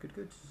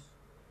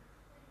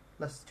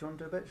 Lester, do you want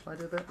to do a bit? Shall I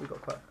do a bit? We've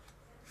got quite...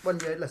 Well,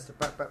 yeah, Lester,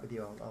 back with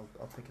you.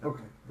 I'll pick it up.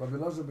 Okay. Rabbi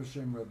Lazar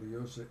B'Shem Rabbi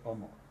Yosef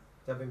Omar.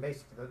 So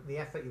basically, the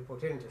effort you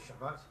put into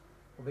Shabbat,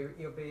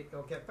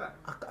 you'll get back.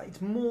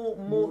 It's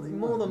more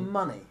than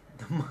money.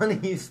 The money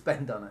you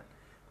spend on it.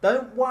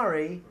 Don't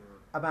worry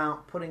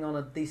about putting on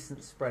a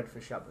decent spread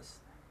for Shabbos.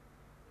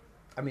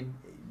 I mean,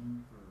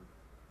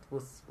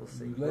 we'll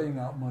see. You're laying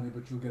out money,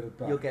 but you'll get it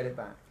back. You'll get it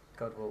back.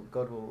 God will.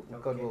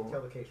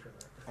 Tell the case for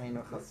that.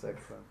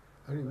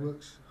 Only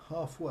works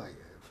halfway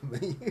for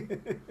me.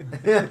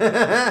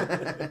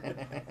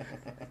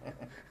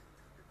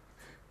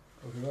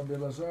 Okay, Rabbi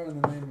Lazar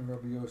in the name of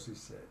Rabbi Yossi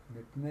said,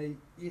 Mipnei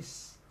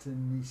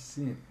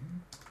istenisim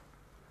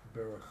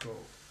beracho.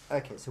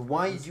 Okay, so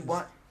why did you...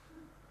 What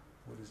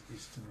is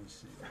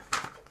istenisim?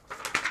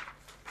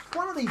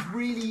 One of these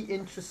really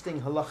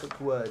interesting halachic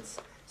words.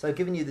 So I've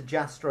given you the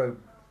jastro...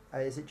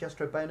 is it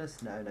jastro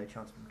bonus? No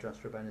chance of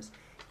jastro bonus.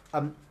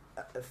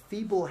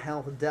 Feeble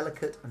health,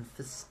 delicate and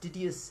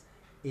fastidious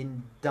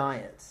in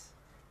diet.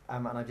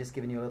 And I've just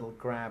given you a little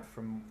grab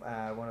from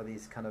one of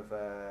these kind of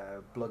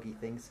bloggy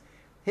things.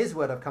 Here's a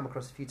word I've come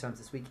across a few times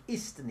this week.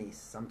 Istenis.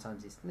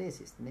 Sometimes istenis.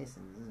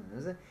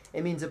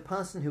 It means a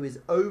person who is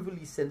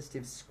overly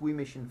sensitive,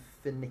 squeamish and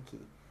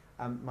finicky.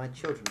 My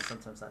children are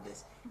sometimes like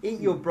this. Eat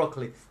your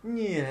broccoli.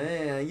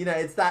 Yeah,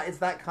 it's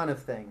that kind of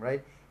thing,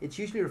 right? It's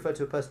usually referred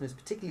to a person who's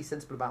particularly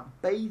sensible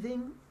about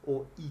bathing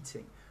or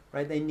eating,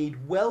 right? They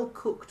need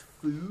well-cooked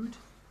food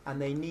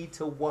and they need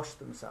to wash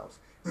themselves.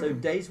 So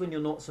days when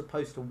you're not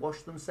supposed to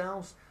wash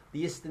themselves,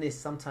 the istenis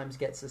sometimes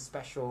gets a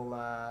special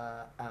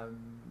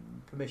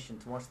permission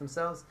to wash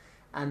themselves.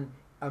 And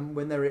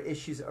when there are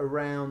issues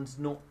around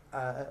not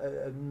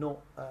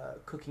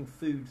cooking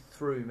food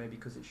through, maybe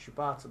because it's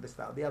Shabbat or this,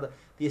 that or the other,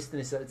 the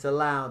istenis, it's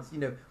allowed,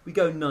 we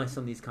go nice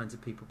on these kinds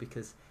of people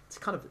because it's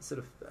kind of sort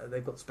of,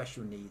 they've got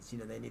special needs,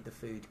 they need the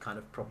food kind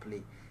of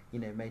properly,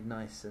 made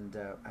nice and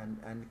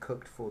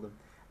cooked for them.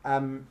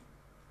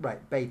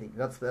 Right, bathing.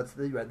 That's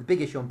the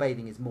big issue on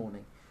bathing is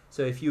mourning.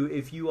 So if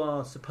you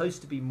are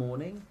supposed to be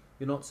mourning,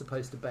 you're not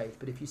supposed to bathe.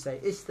 But if you say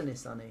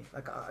istenis ani,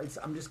 like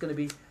I'm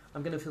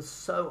going to feel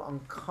so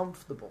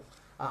uncomfortable.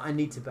 I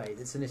need to bathe.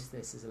 It's an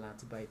istenis is allowed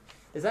to bathe.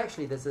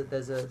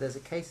 There's a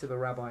case of a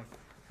rabbi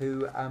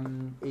who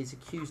is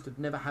accused of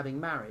never having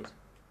married,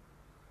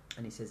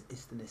 and he says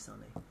istenis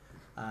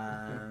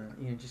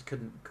ani. Just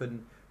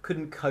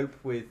couldn't cope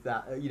with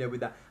that.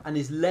 With that, and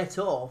is let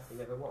off. He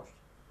never washed.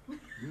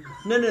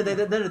 No,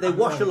 they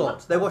wash a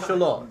lot. They wash a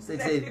lot. It's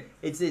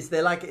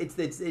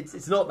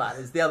not that.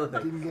 It's the other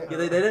thing.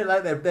 They don't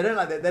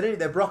like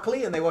their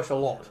broccoli and they wash a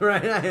lot,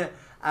 right?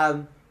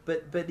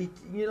 But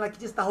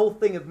just the whole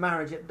thing of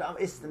marriage,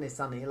 istenis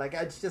ani,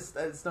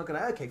 it's not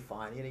gonna. Okay,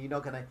 fine.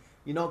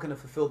 You're not gonna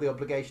fulfill the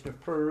obligation of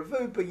pura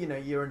revu, but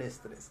you're an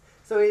istenis.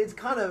 So it's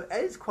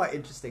quite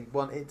interesting.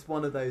 It's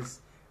one of those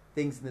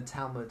things in the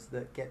Talmud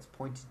that gets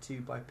pointed to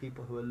by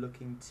people who are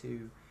looking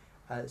to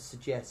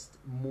suggest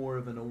more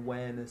of an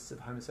awareness of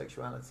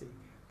homosexuality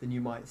than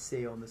you might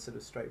see on the sort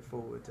of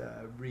straightforward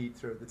read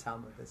through of the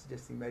Talmud. They're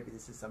suggesting maybe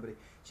this is somebody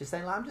just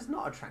saying, I'm just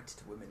not attracted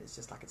to women. It's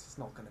just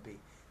not going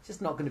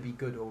to be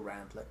good all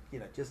round.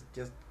 Just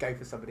go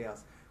for somebody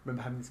else. I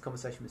remember having this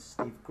conversation with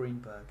Steve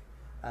Greenberg.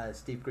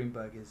 Steve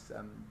Greenberg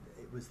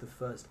was the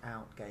first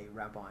out gay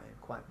rabbi,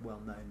 quite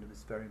well known, and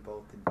was very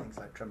involved in things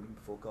like trembling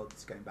before God.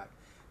 This going back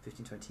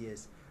 15, 20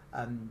 years.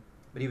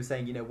 But he was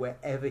saying,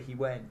 wherever he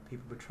went,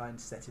 people would try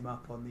and set him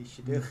up on these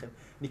shidduchim,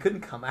 and he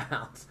couldn't come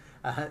out,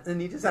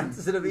 and he just had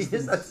to he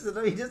just had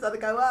to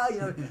go,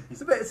 it's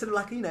a bit sort of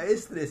like,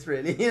 is this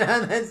really,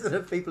 and then sort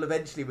of people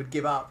eventually would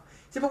give up.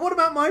 He said, but what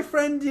about my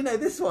friend,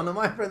 this one, or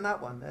my friend that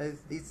one?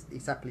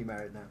 He's happily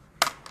married now.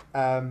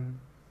 And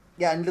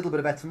a little bit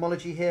of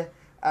etymology here.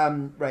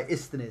 Right,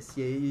 istenis.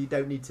 You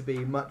don't need to be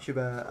much of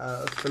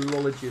a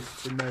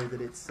philologist to know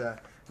that it's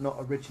not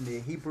originally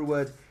a Hebrew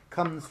word.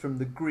 Comes from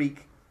the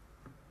Greek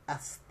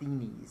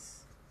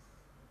asthenes,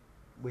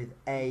 with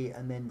a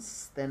and then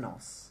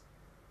stenos.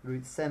 The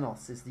root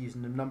stenos is used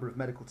in a number of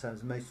medical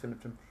terms, most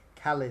from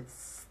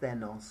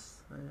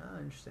kalithstenos.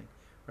 Interesting,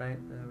 right?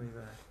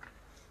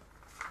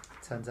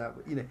 Turns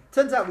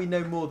out we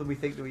know more than we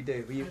think that we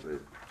do.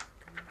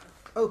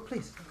 Oh,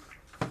 please.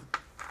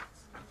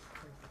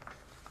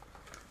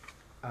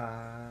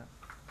 I've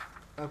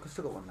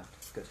still got one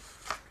left. Good.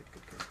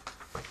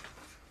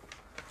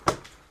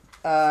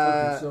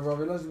 So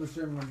Rabbi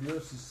Jeremy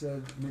Gordon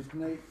said,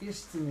 "Mipnei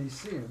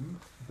istenisim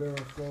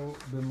beracho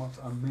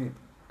b'mat'amim."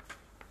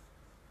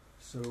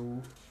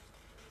 So,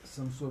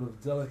 some sort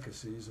of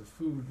delicacies of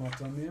food,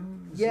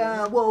 mat'amim.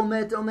 Yeah, well, on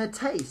their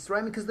taste,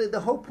 right? Because the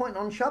whole point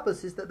on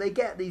Shabbos is that they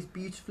get these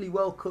beautifully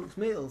well cooked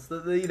meals.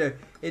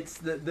 It's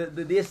the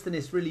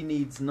istenis really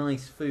needs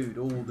nice food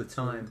all the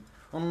time.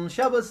 On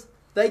Shabbos,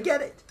 they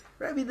get it.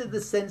 Right? I mean, the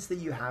sense that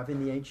you have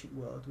in the ancient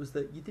world was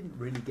that you didn't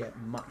really get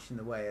much in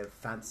the way of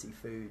fancy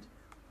food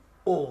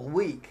all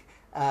week.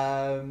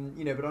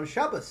 But on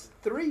Shabbos,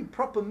 3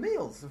 proper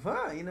meals. It's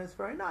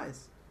very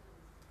nice.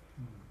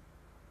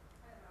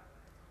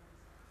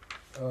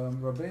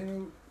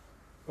 Rabbeinu,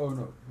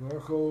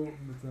 Baracho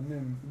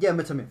Mitamim. Yeah,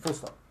 Mitamim, full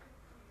stop.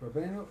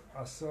 Rabbeinu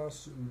asa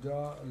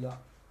su'uda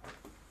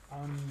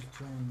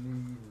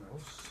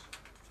la'Antoninos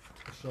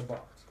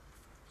Shabbat.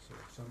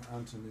 Some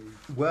Antony.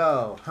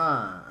 Well,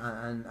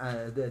 and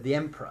the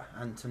emperor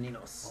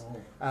Antoninos,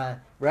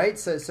 right?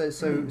 So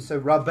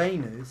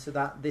Rabbeinu. So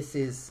that this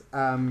is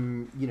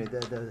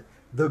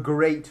the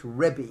great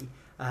Rebbe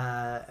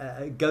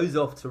goes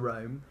off to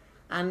Rome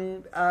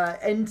and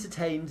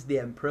entertains the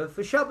emperor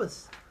for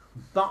Shabbos.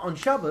 But on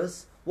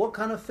Shabbos, What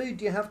kind of food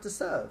do you have to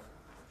serve?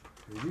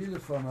 הביא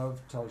לפניו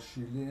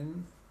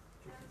תבשילין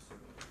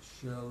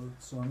של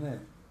צונן.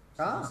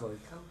 Ah. It's like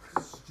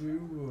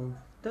stew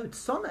No,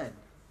 tsonen.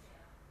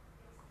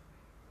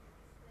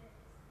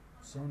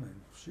 of sonnen,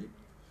 sheep.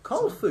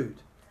 Cold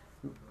food.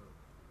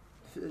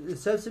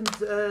 Serve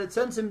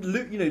some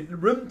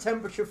room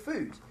temperature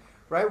food,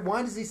 right?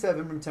 Why does he serve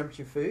him room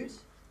temperature food?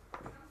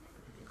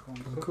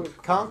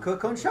 Can't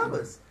cook on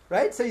Shabbos,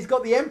 right? So he's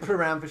got the emperor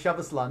around for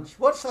Shabbos lunch.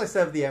 What shall I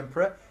serve the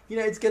emperor?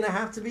 It's going to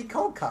have to be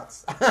cold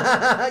cuts. Or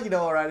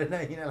I don't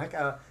know, like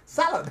a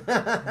salad.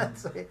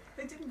 So, They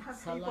didn't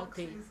have hay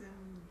boxes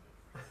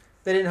and...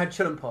 they didn't have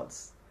chulent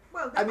pots.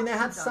 Well, They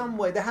had some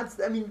way. They had.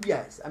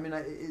 Yes.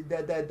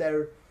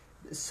 They're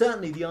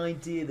certainly the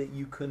idea that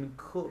you can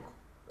cook,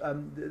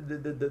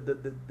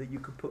 that you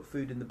could put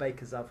food in the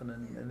baker's oven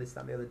and this, that,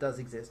 and the other does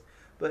exist.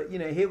 But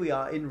here we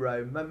are in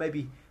Rome.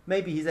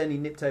 Maybe he's only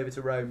nipped over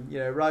to Rome.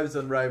 Arrives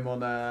on Rome on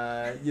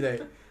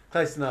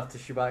close enough to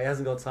Shabbat. He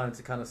hasn't got time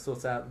to kind of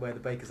sort out where the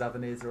baker's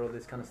oven is or all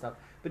this kind of stuff.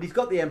 But he's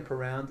got the emperor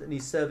around and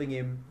he's serving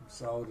him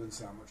Salad and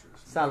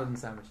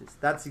sandwiches.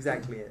 That's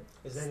exactly it.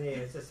 Is this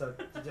is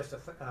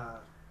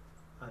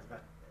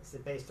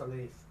it based on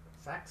any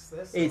facts?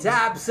 This It's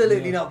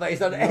absolutely not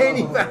based on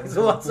any facts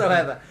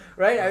whatsoever,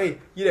 right?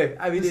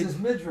 This is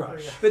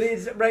midrash. But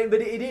it's right.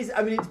 But it is.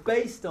 It's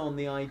based on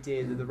the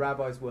idea that the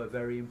rabbis were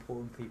very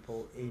important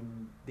people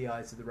in the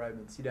eyes of the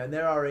Romans. And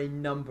there are a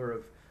number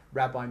of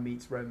rabbi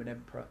meets Roman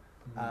emperor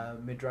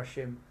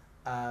midrashim.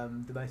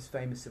 The most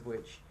famous of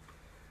which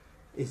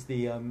is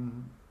the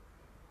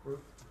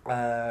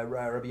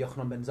Rabbi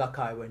Yochanan ben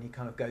Zakkai, when he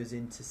kind of goes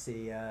in to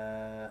see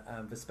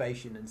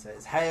Vespasian and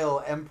says,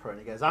 "Hail, emperor!" And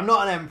he goes, "I'm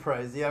not an emperor.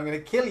 I'm going to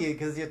kill you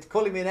because you're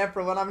calling me an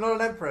emperor when I'm not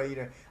an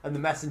emperor." And the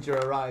messenger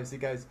arrives. He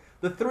goes,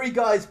 "The 3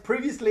 guys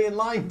previously in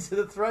line to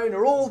the throne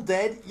are all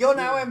dead. You're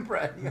now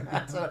emperor."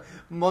 That's sort of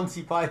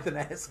Monty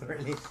Python-esque,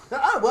 really.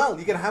 Oh well,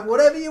 you can have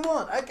whatever you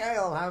want. Okay,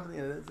 I'll have.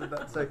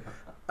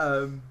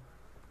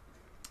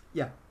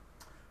 Yeah.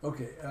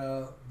 Okay,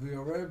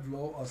 V'orev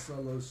lo asa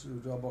lo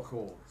suda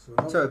b'chol.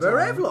 So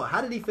Berev lo,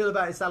 how did he feel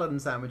about his salad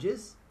and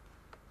sandwiches?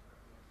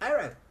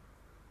 Erev.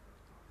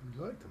 He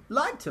liked them.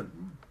 Liked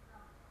him.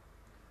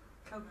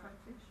 Cold fried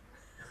fish.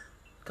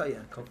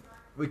 Cold.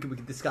 We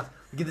can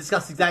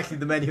discuss exactly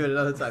the menu at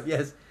another time.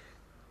 Yes.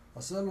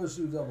 Asa lo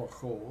suda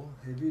b'chol,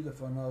 hevi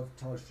lefanav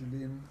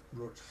tashilin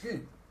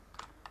rotchin.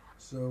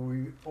 So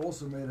we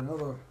also made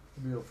another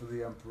meal for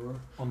the emperor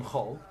On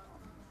Chol.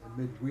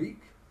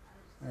 midweek,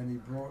 and he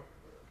brought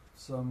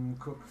some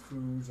cooked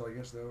foods. I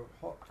guess they were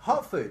hot.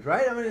 Hot food,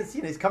 right?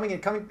 He's coming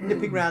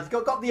nipping round.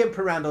 Got the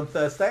emperor round on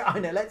Thursday. I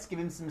know. Let's give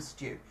him some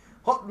stew.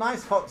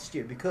 Nice hot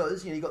stew,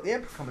 because you got the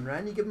emperor coming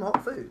round. You give him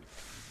hot food.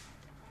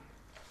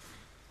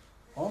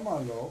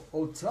 Omalo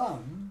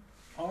otan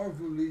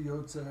arvuli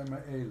yotzer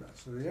ma'ela.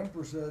 So the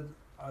emperor said,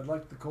 "I'd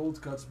like the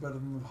cold cuts better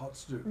than the hot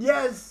stew."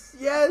 Yes.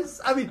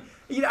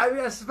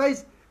 I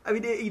suppose.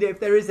 If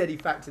there is any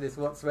fact to this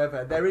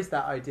whatsoever, there is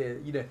that idea.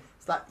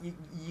 It's like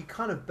you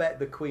kind of bet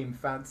the Queen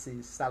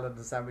fancies salad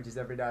and sandwiches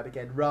every now and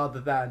again, rather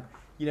than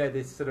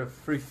this sort of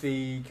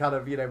fruity kind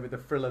of with the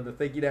frill and the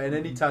thing. And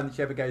any time that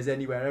she ever goes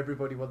anywhere,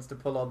 everybody wants to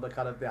pull on the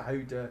kind of the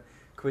Houda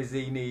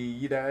cuisine.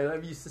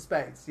 And you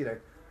suspect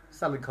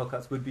salad and cold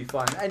cuts would be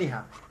fine.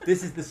 Anyhow,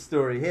 this is the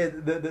story here.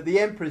 The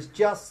emperor's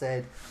just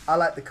said, "I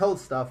like the cold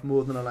stuff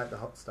more than I like the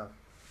hot stuff."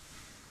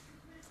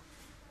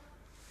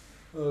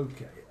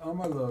 Okay,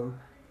 Amalo.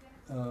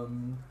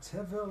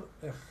 Tevel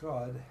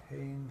echad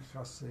hein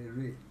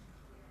chaserin.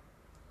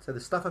 So the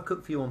stuff I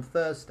cooked for you on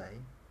Thursday,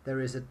 there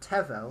is a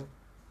tevel,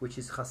 which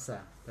is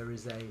chaser. There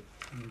is an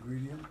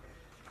ingredient.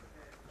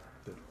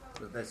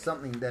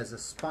 There's a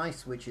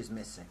spice which is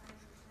missing.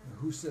 Now,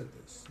 who said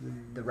this?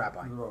 The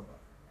rabbi. The rabbi.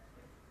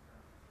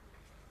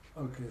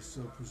 Okay,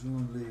 so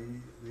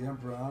presumably the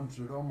emperor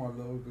answered, Omar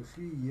lo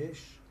b'chi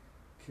yesh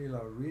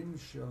kelarin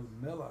shel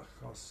melach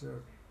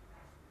chaser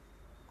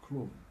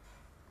klum.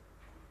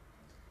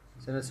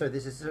 So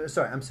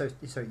I'm so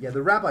sorry. Yeah,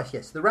 the rabbi.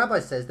 Yes, the rabbi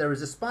says there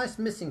is a spice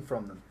missing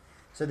from them.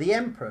 So the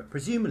emperor,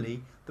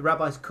 presumably, the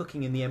rabbi's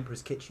cooking in the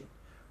emperor's kitchen,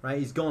 right?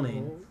 He's gone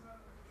in.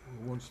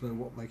 He wants to know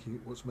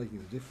what's making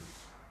the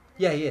difference.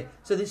 Yeah.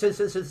 So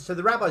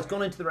the rabbi's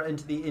gone into the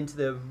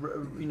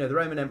the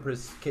Roman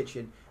emperor's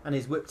kitchen and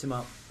he's whipped him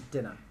up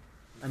dinner,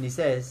 and he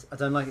says, "I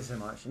don't like it so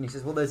much." And he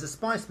says, "Well, there's a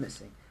spice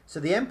missing."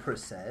 So the emperor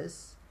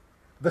says,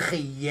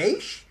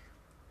 "V'chiyesh."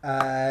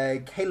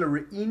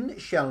 Kelerin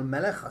shel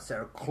melech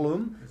aser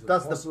klum. Is it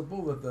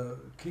possible that the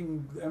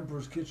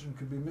emperor's kitchen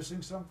could be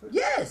missing something?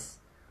 Yes.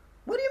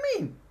 What do you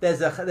mean?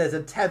 There's a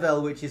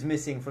tevel which is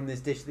missing from this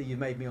dish that you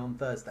made me on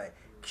Thursday.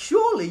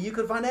 Surely you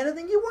could find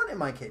anything you want in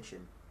my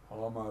kitchen.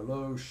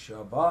 Amalo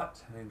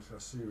Shabbat hein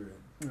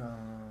chasirin.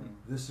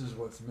 This is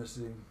what's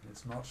missing.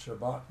 It's not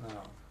Shabbat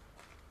now.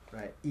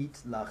 Right.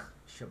 Eat lach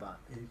Shabbat.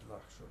 Eat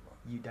lach Shabbat.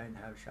 You don't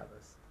have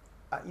Shabbos.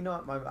 You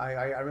know what?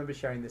 I remember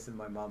sharing this with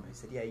my mum, who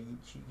said, "Yeah,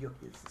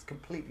 it's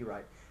completely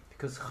right,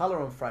 because challah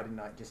on Friday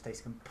night just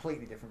tastes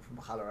completely different from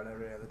challah on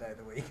every other day of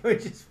the week,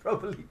 which is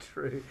probably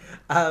true.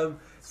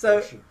 It's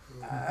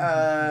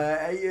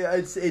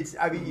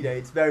I mean, you know,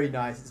 it's very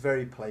nice, it's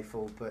very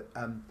playful, but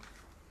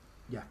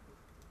yeah,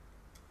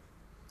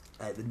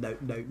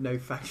 no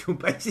factual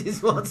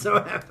basis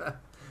whatsoever.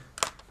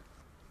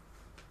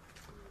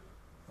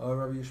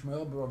 Rabbi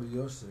Yishmael, Rabbi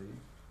Yossi,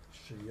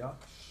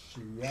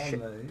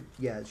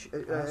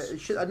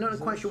 I'm not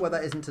quite sure why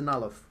that isn't an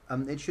aleph.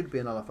 It should be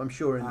an aleph, I'm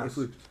sure. And if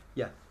we,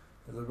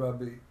 the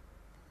Rabbi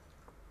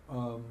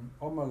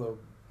Omalo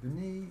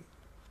B'nei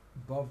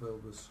Bavel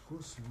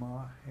b'schus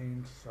ma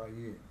hein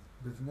chayim.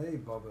 B'nei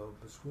Bavel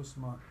b'schus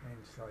ma hein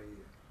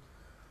chayim.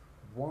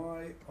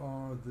 Why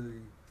are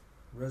the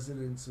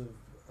residents of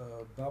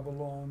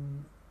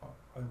Babylon,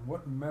 and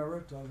what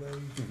merit are they?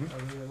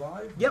 Are they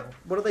alive? Yep.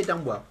 What have they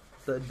done well?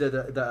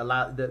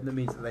 That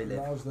means that they live.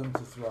 Allows them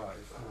to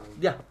thrive.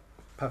 Yeah.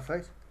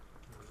 Perfect.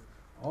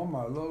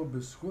 Omar lo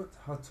b'schut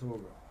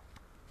haTorah,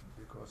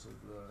 because of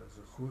the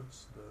zechut,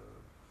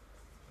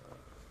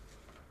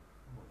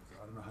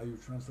 I don't know how you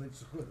translate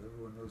zechut.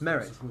 Everyone knows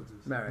merit. What zechut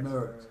is. Merit.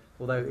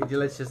 Although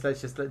let's just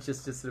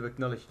sort of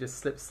acknowledge, you just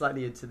slipped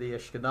slightly into the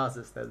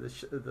Ashkenazis there, the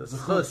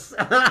zechus.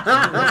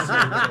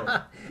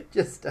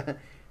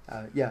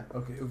 Yeah.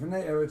 Okay.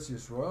 Uvnei Eretz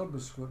Yisrael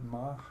b'schut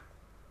ma.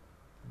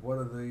 What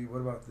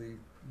about the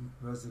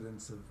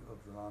residents of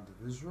the land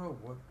of Israel?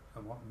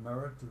 What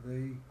merit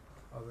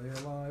are they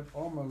alive?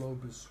 Omar lo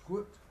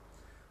b'schut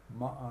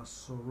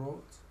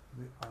ma'asorot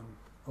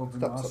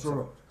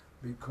ma'asorot,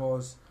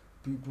 because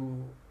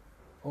people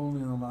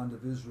only in the land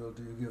of Israel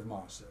do you give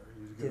maaser.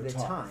 They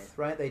tithe,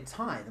 right? They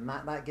tithe, and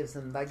that gives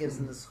them the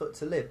zchut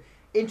to live.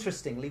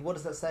 Interestingly, what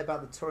does that say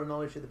about the Torah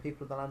knowledge of the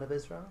people of the land of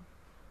Israel?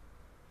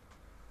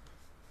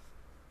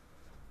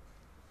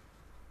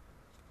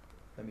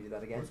 Let me do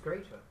that again. It's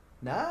greater.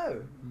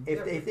 No.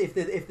 If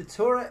the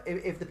Torah,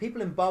 if the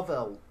people in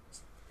Bavel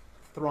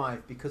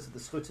thrive because of the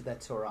zchut of their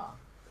Torah,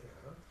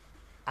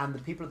 and the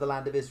people of the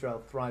land of Israel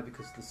thrive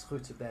because of the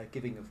zchut of their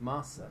giving of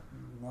maaser,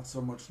 not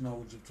so much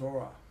knowledge of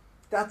Torah.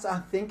 That's I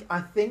think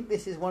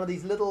this is one of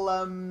these little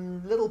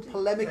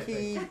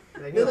polemicy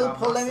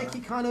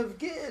kind of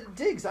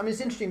digs. I mean,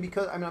 it's interesting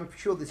because I'm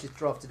sure this is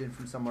drafted in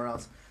from somewhere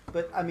else,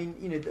 but I mean,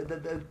 you know,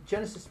 the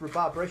Genesis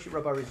Rabbah, Bereishit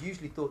Rabbah is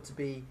usually thought to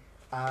be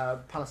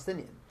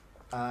Palestinian,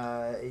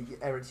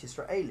 Eretz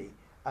Yisraeli.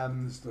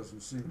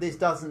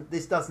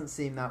 This doesn't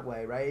seem that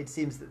way, right? It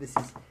seems that this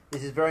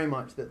is very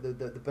much that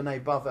the Bnei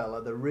Bavel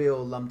are the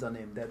real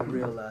lamdanim.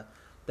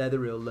 They're the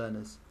real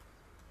learners.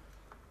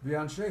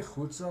 V'anshei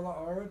chutz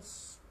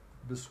ha'aretz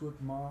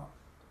b'schut ma.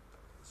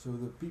 So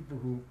the people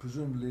who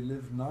presumably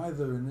live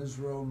neither in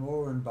Israel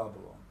nor in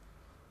Babylon.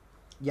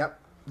 Yep.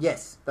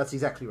 Yes, that's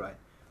exactly right.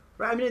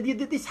 Right. I mean,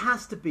 this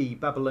has to be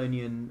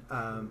Babylonian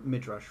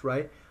midrash,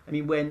 right? I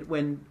mean,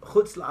 when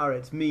chutz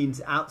la'aretz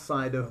means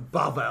outside of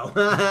Bavel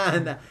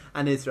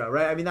and Israel,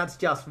 right? I mean, that's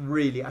just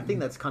really. I think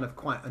that's kind of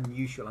quite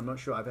unusual. I'm not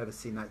sure I've ever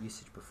seen that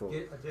usage before.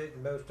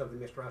 Most of the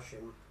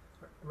midrashim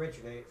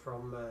originate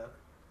from the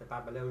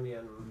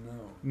Babylonian.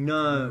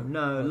 No.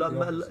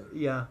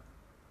 Yeah.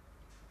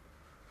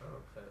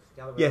 Oh, so it's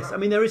the other way Yes, around. I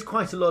mean there is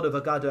quite a lot of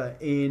Agada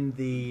in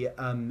the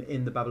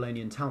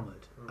Babylonian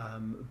Talmud,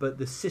 but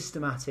the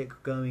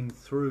systematic going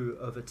through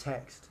of a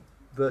text,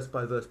 verse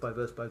by verse by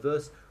verse by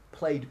verse,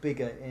 played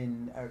bigger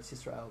in Eretz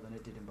Yisrael than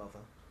it did in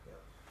Bavel. Yeah.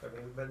 I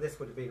mean, but this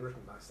would have been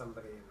written by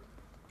somebody.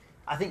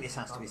 I think this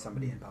has to be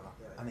somebody in Bavel.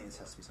 I think this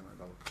has to be somebody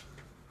in Bavel.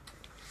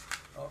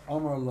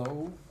 Amar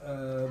lo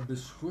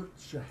b'schut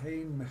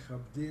shehein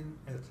mechabdin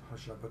et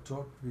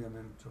hashabbatot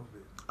v'yamim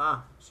tovim.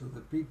 So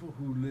the people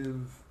who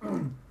live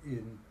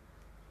in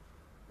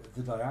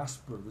the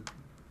diaspora,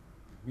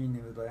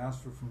 meaning the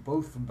diaspora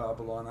from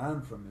Babylon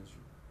and from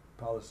Israel,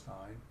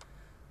 Palestine,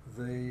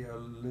 they are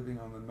living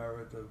on the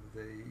merit of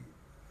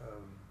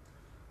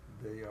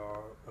they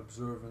are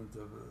observant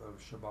of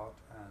Shabbat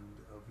and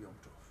of Yom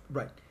Tov.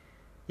 Right.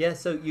 Yeah.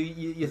 So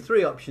your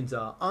three options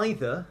are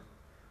either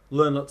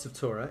learn lots of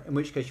Torah, in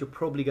which case you're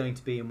probably going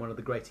to be in one of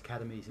the great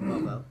academies in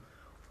Babel,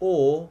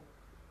 or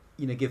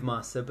give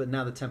maaser. But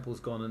now the temple's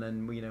gone, and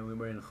then when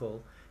we're in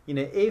Chol,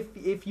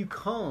 if you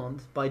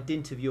can't, by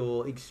dint of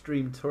your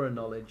extreme Torah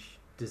knowledge,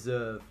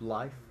 deserve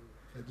life,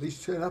 at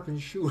least turn up in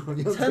shul on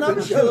Yom Turn up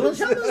in shul on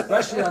Shabbos,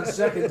 especially on the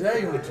second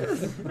day.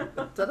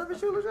 Turn up in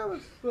shul on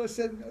Shabbos. Well,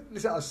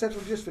 I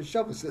settled just for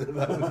Shabbos at the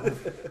moment.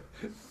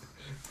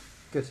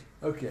 Good.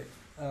 Okay.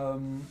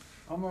 Amar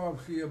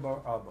Rav Chia bar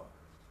Abba.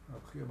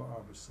 Rav Chia bar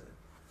Abba said,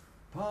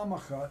 Pa'am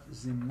achat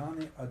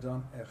zimnani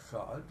adam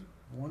echad.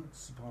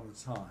 Once upon a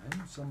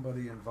time,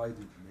 somebody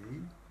invited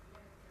me.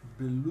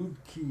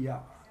 Beludkiya.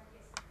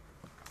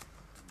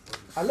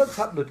 I looked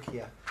up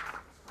Ludkia.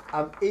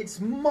 It's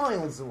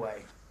miles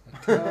away.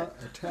 A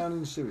town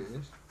in Syria,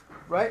 yes?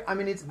 Right? I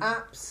mean, it's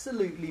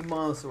absolutely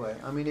miles away.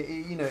 I mean,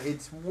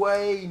 it's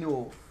way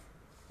north.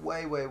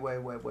 Way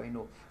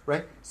north.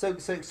 Right? So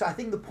I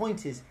think the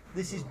point is,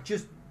 this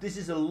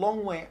is a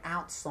long way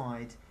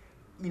outside.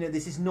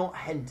 This is not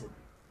Hendon.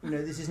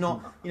 This is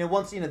not.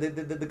 Once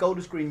the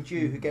Golders Green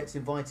Jew who gets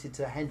invited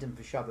to Hendon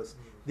for Shabbos.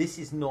 This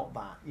is not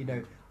that.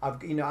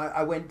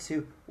 I went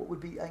to what would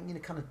be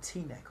kind of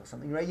Teaneck or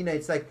something, right?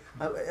 It's like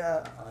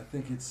I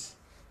think it's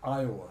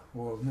Iowa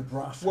or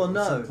Nebraska. Well,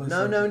 no.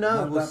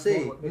 We'll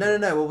see. No.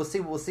 Well, we'll see.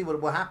 We'll see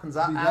what happens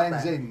out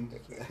there.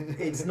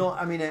 It's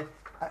not. I mean,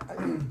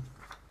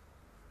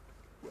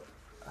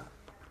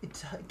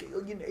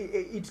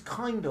 it's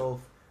kind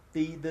of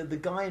the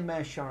guy in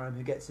Meir Sharem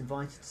who gets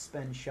invited to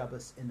spend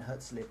Shabbos in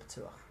Herzliya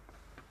Patuach.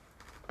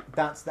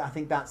 I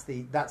think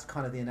that's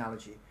kind of the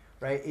analogy,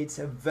 right? It's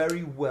a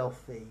very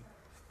wealthy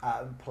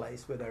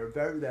place where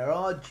there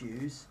are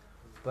Jews,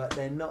 but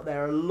they're not.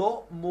 They're a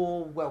lot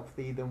more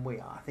wealthy than we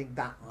are. I think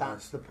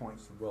that's the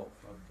point. Well,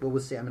 we'll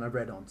see. I mean, I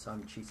read on, so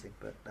I'm cheating,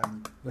 but.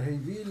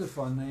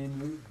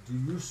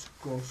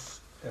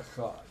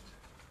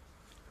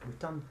 We've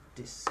done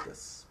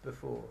discus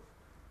before.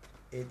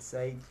 It's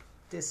a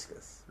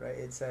discus, right?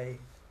 It's a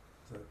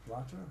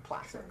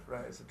platter,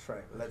 right? It's a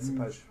tray. Let's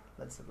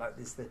like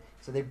this.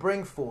 So they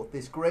bring forth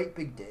this great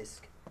big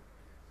disc.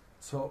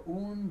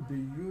 Ta'un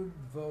biyud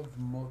vav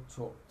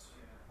motot,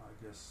 I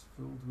guess,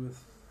 filled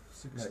with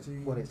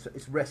 16. Well,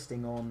 it's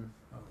resting on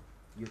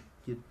yud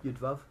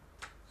vav.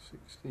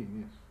 16,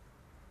 yes.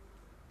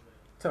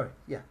 Sorry,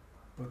 yeah.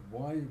 But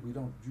why we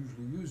don't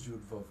usually use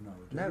yud vav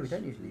nowadays? No, we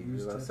don't usually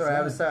use yud vav.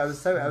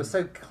 Sorry, I was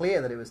so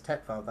clear that it was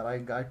tet vav that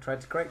I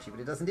tried to correct you,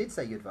 but it does indeed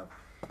say yud vav.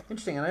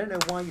 Interesting, and I don't know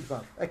why yud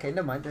vav. Okay,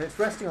 never mind. It's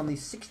resting on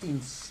these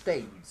 16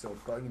 staves, or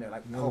like in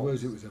other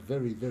words, it was a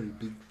very, very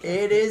big platter.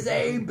 It is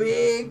a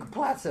big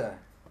platter.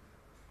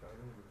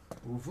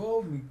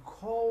 Uvo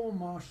mikol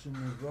mashin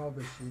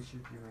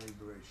Bereishit yemei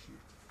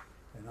Bereishit.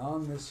 And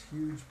on this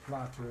huge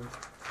platter,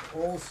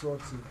 all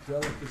sorts of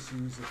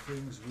delicacies of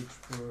things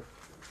which were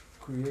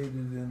created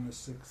in the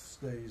 6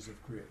 days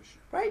of creation.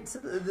 Right. So,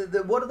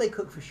 what do they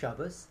cook for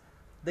Shabbos?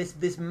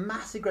 This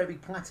massive, great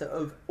big platter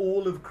of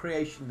all of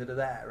creation that are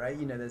there. Right.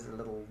 There's a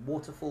little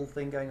waterfall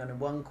thing going on in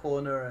one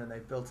corner, and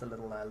they've built a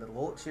little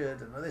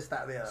orchard, and this,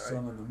 that, the other.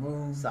 Sun and the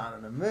moon. Sun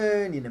and the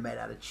moon. Made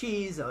out of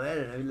cheese. Or I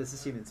don't know. Let's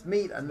assume it's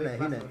meat. I don't know.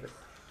 Who knows?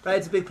 Right.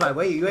 It's a big platter.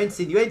 Wait, you ain't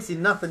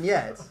seen nothing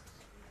yet.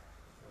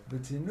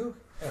 B'tinuk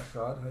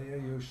echad haya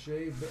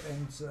yoshev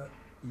be'emtza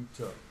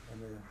ito,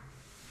 and a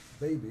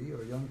baby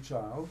or a young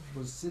child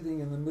was sitting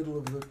in the middle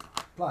of the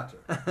platter.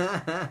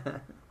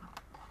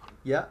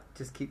 Yeah,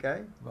 just keep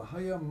going.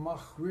 V'haya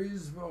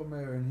machriz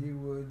v'omer, and he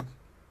would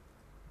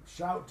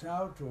shout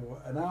out or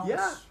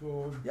announce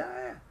or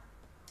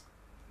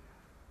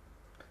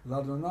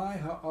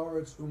Ladonai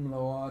ha'aretz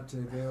umloa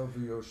tevel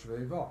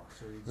v'yoshvei.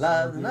 So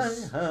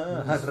Ladonai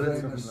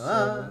ha'aretz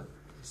umloa.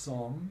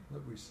 Psalm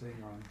that we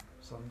sing on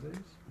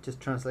Sundays. Just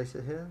translate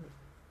it here.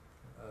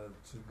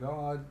 To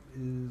God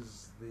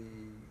is the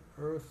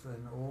earth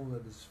and all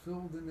that is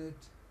filled in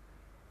it,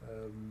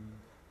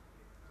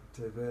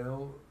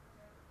 tevel,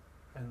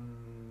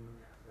 and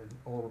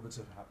all of its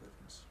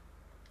inhabitants.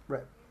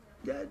 Right.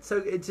 Yeah. So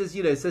it's just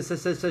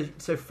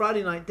so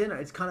Friday night dinner.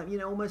 It's kind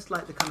of almost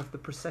like the kind of the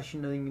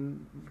processing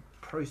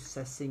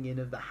in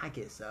of the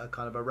haggis,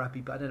 kind of a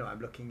Rabbi. I don't know.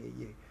 I'm looking at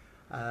you.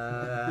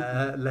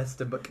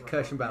 Leicester, but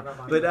Kirschenbaum.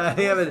 But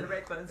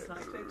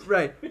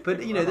right, but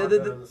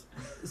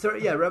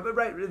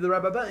the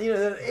Rabbi.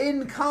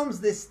 In comes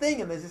this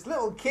thing, and there's this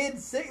little kid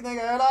sitting there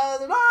going,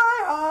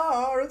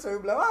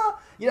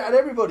 and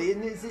everybody,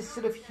 and it's this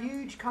sort of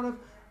huge kind of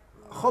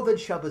Choved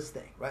Shabbos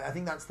thing, right? I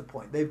think that's the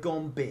point. They've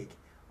gone big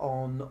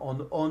on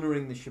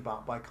honouring the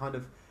Shabbat by kind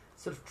of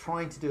sort of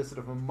trying to do a sort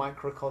of a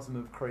microcosm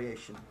of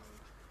creation.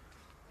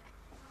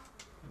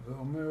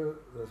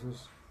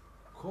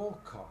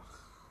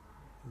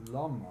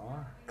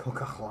 Lama.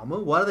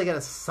 Why do they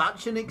get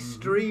such an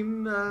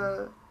extreme?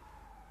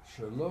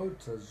 Shelo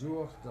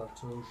tazuach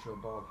dato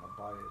shabbat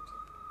habayit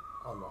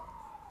Allah.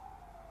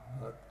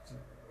 That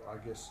I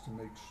guess to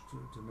make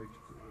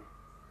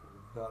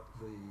that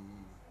the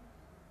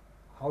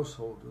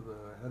householder,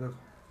 the head of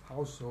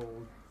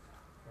household,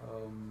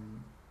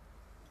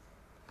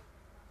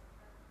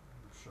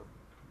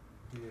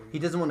 he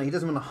doesn't want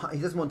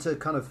to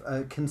kind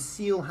of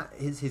conceal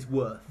his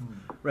worth,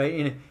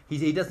 right?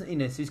 He doesn't.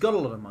 So he's got a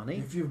lot of money.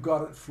 If you've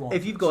got it, flaunt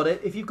If you've got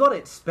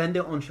it, spend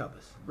it on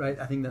Shabbos, right?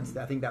 I think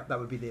that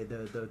would be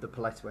the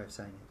polite way of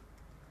saying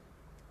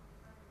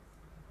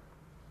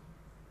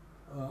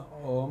it.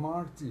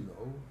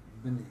 Omartilo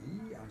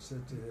b'ni, I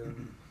said to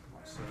him,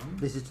 my son.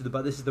 This is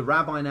the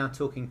rabbi now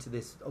talking to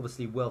this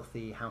obviously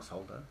wealthy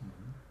householder.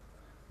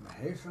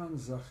 Where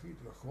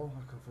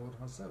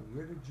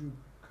did you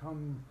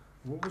come?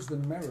 What was the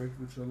merit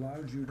which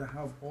allowed you to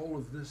have all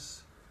of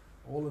this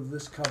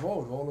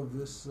kavod, all of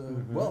this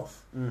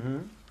wealth?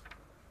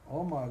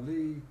 Omar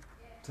li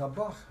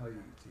tabach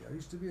hayiti. I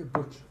used to be a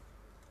butcher.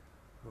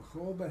 And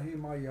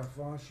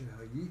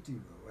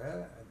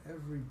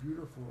every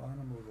beautiful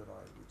animal that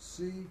I would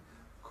see,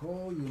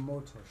 kol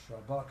yemot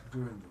Shabbat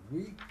during the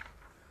week,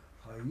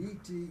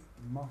 hayiti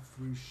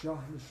mafrishah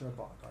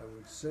Shabbat. I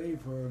would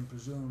save her and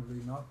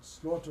presumably not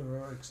slaughter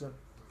her except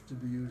to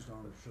be used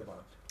on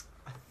Shabbat.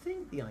 I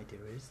think the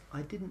idea is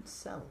I didn't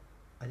sell.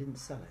 I didn't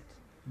sell it.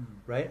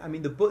 Right? I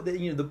mean, the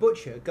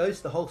butcher goes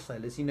to the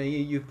wholesalers.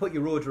 You put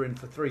your order in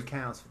for 3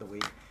 cows for the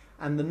week,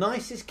 and the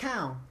nicest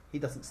cow he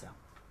doesn't sell.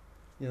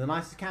 The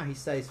nicest cow he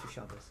saves for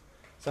Shabbos.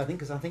 So I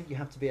think you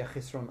have to be a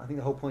chisron. I think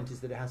the whole point is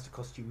that it has to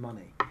cost you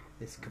money.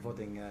 This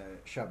kavoding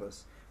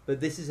Shabbos. But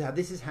this is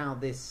how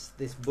this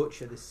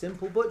butcher, this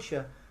simple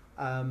butcher,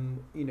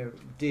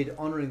 did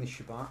honouring the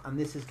Shabbat, and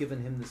this has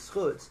given him the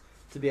schut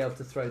to be able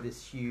to throw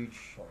this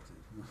huge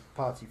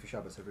party for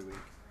Shabbos every week.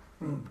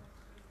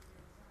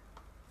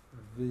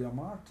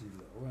 Presumably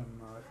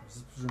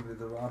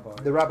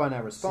the rabbi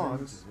now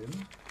responds,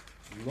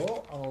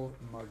 Lo al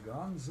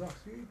magan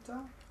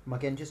zachita.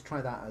 Magen, just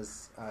try that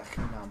as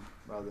chinam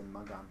rather than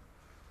magan.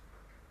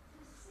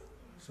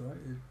 Sorry?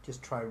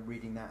 Just try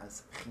reading that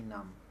as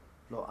chinam.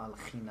 Lo al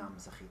chinam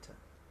zachita.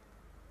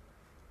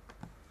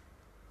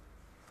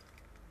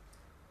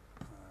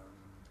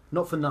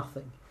 Not for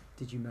nothing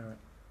did you merit.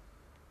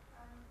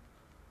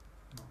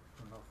 Not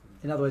for nothing.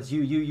 In other words,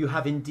 you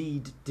have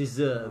indeed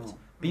deserved. No.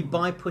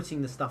 By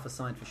putting the stuff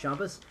aside for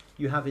Shabbos,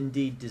 you have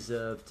indeed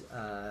deserved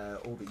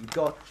all that you've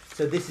got.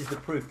 So this is the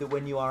proof that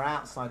when you are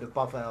outside of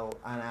Bavel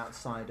and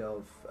outside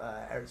of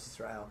Eretz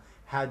Yisrael,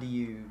 how do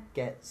you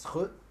get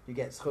schut? You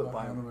get schut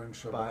by honouring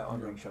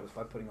Shabbos,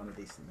 by putting on a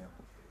decent meal.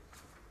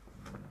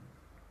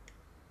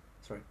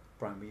 Sorry,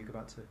 Brian, were you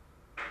about to?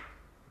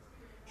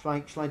 Shall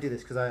I do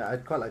this? Because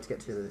I'd quite like to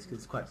get together this,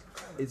 because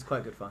it's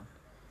quite good fun.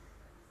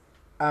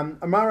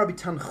 Amar Rabbi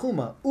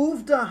Tanchuma,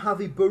 Uvda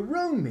havi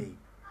baromi.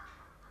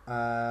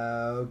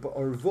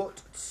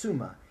 Ba'orvot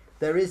Tsuma.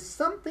 There is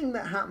something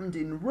that happened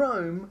in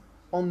Rome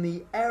on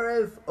the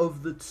Erev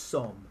of the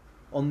Tzom,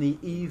 on the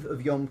eve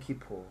of Yom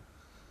Kippur.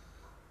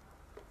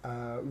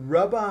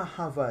 Rabba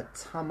hava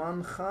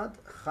taman chad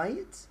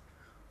chayit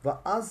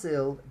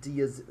va'azel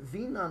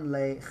diyazvinan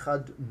le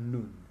chad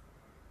nun.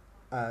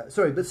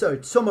 Sorry,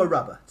 Tzoma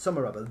Rabba,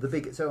 the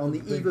big. So on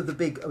the eve of the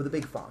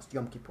big fast,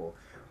 Yom Kippur,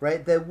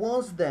 right? There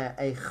was there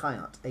a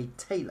chayat, a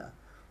tailor,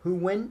 who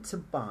went to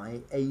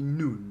buy a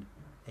nun.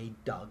 A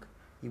dug.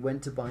 He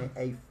went to buy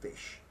a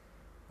fish.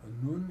 A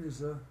nun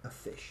is a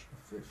fish. A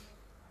fish.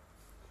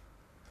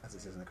 As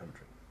it says in the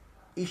commentary.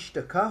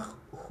 Ishtakach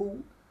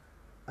hu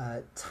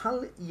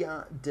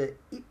talya de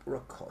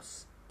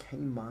iprakos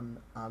keman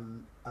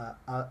al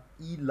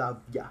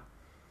ilavya.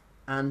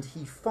 And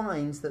he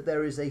finds that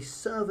there is a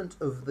servant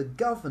of the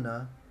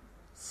governor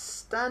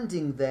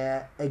standing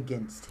there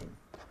against him.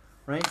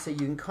 Right? So you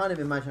can kind of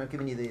imagine, I've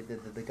given you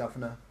the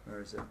governor.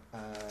 Where is it?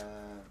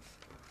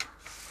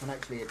 And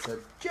actually it's a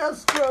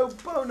Just Grow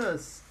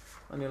bonus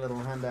on your little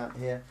handout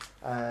here.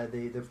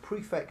 The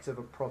prefect of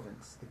a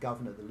province, the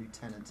governor, the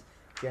lieutenant,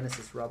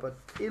 Genesis Rabba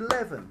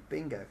 11,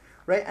 bingo.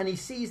 Right, and he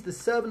sees the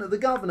servant of the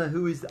governor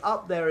who is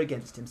up there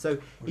against him. So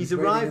he's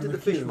arrived at the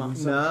fish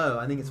market. No,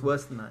 I think it's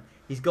worse than that.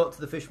 He's got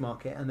to the fish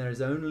market and there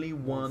is only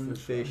one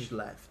fish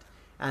left.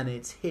 And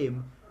it's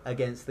him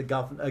against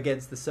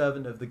the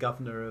servant of the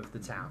governor of the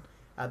town.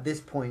 At this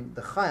point,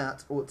 the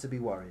chayat ought to be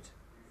worried.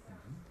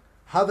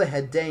 Hava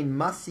hadain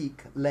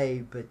masik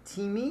le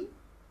betimi,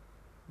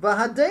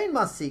 v'hadain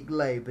masik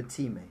le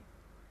betimi.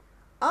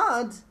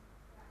 Ad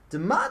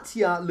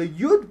dematya le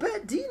yud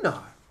bet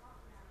dinar.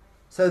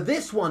 So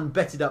this one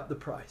betted up the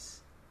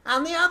price,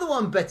 and the other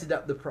one betted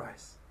up the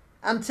price,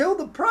 until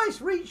the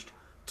price reached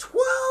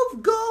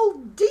 12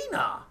 gold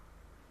dinar.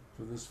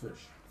 For this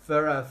fish.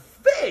 For a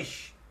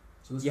fish.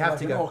 So this you is have like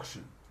to an go.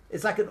 auction.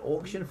 It's like an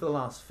auction for the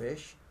last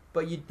fish.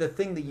 But the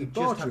thing that you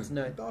just have to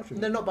know... Bartering.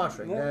 No, not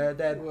bartering. No.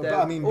 They're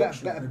Bidding.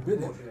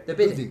 They're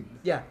bidding.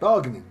 Yeah.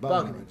 Bargaining.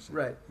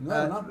 Right.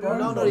 No, not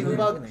bargaining. Not even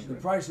bargaining. The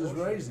price is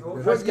raising.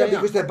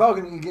 Because they're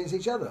bargaining against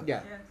each other.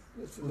 Yeah.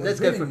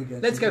 Let's go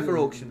for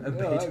auction and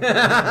bid.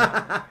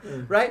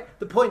 Right?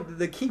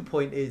 The key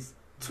point is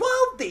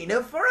 12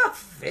 dinar for a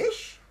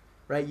fish?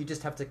 Right? You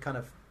just have to kind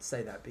of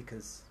say that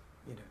because,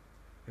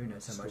 who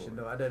knows how much...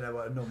 I don't know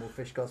what a normal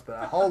fish costs,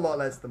 but a whole lot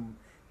less than...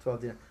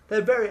 12 dinar.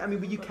 They're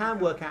but you can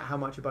work out how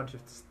much a bunch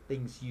of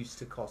things used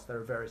to cost. There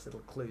are various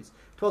little clues.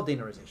 12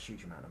 dinar is a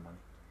huge amount of money.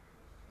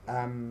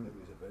 It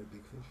was a very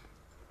big fish.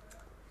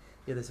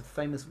 Yeah, there's a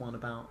famous one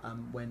about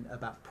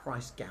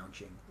price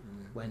gouging,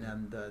 when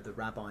the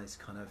rabbis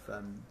kind of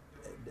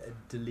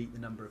delete the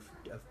number of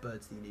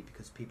birds that you need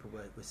because people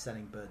were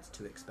selling birds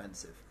too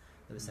expensive.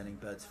 They were selling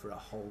birds for a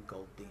whole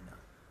gold dinar.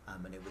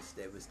 And it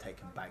was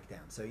taken back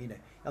down. So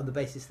on the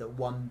basis that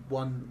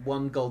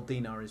one gold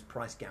dinar is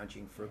price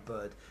gouging for a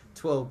bird,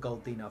 12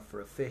 gold dinar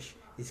for a fish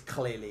is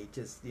clearly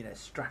just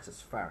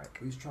stratospheric.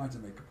 He's trying to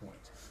make a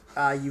point.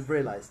 You've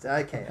realised.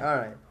 Okay, all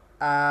right.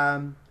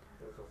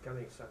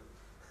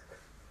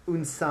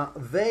 Unsa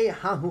ve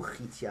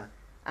hahuchitya,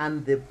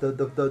 and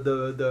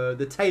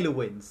the tailor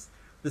wins.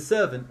 The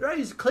servant, right,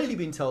 he's clearly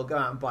been told go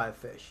out and buy a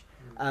fish.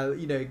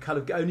 Kind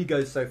of only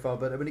goes so far,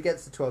 but when it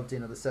gets to 12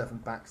 dinar, the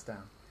servant backs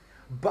down.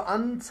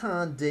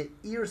 Ba'anta de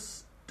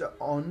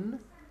irstaon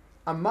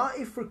ama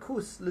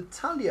ifrakus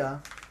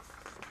l'talia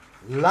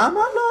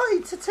lama lo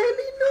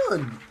itateli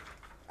nun.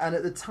 And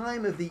at the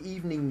time of the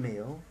evening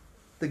meal,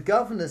 the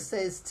governor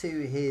says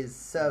to his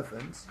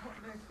servant,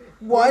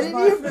 why didn't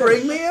you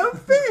bring me a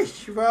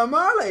fish for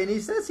Amarle? And he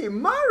says here,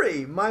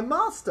 Mari, my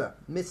master,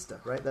 Mister,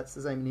 right? That's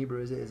the same in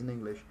Hebrew as it is in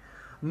English.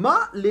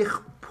 Ma lich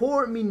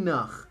por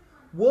minach.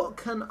 What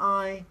can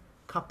I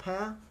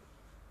kaper?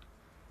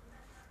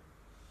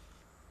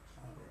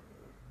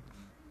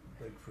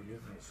 Beg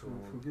forgiveness or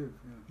Forgive,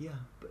 Yeah,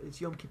 but it's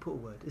Yom Kippur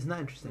word. Isn't that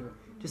interesting?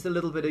 Just a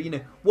little bit of,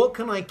 what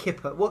can I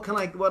kipper? What can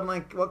I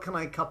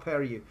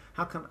kaper you?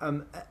 How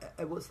can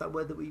what's that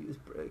word that we use?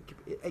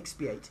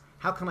 Expiate.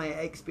 How can I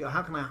expiate?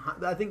 How can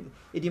I think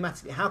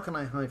idiomatically, how can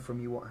I hide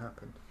from you what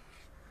happened?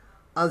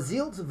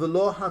 Azilt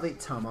v'lo havit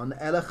taman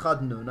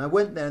elachad nun. I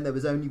went there and there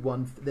was only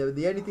one.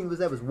 The only thing that was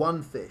there was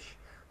one fish.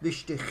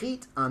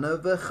 V'shtechit ana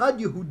v'chad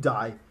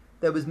Yehudai.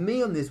 There was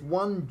me and this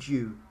one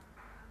Jew.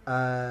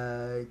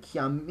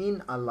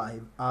 Kiamin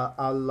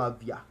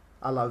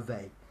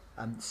alaveh,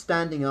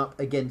 standing up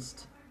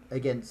against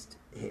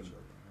him.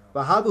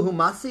 V'havuhu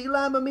masik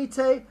la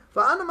mamite,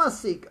 v'ana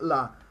masik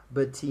la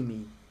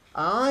batimi.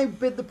 I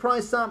bid the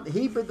price up.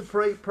 He bid the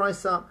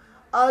price up.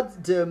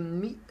 Ad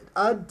dim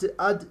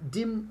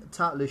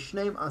ta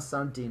l'shneim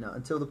asar dina,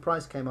 until the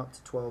price came up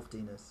to 12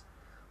 dinars.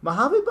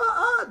 Mahavi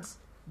ba'ad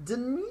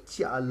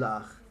denitya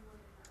alach.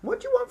 What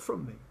do you want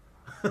from me?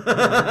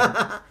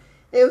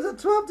 It was a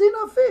 12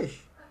 dinar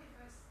fish.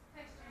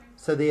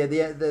 So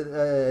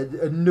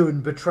the nun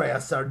betray a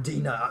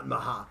sardina at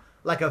maha,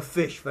 like a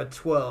fish for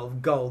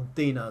 12 gold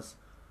dinars.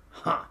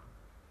 Ha!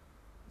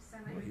 You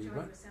sound like you're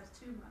enjoying yourselves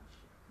too much.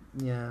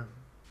 Yeah.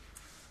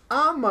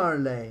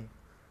 Amarle.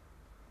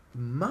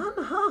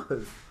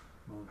 Manhahu.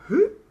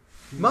 Who?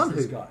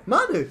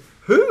 Manhu.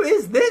 Who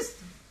is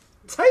this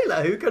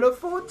tailor who can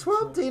afford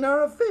 12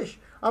 dinar of fish?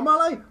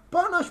 Amarle.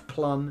 Barnash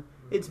Plun.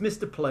 It's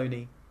Mr.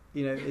 Ploney.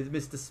 It's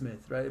Mr.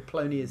 Smith, right?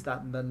 Plony is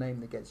the name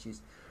that gets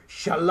used.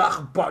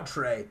 Shalach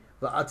batre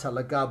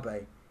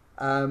va'atalagabe.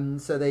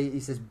 So he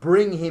says,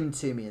 bring him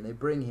to me, and they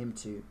bring him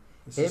to him.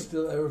 This is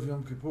still Erev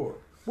Yom Kippur.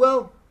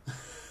 Well,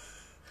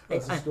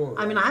 that's a story.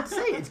 I have to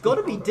say, it's got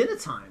to be dinner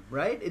time,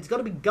 right? It's got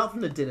to be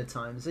governor dinner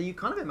time. So you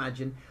kind of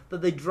imagine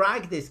that they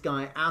drag this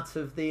guy out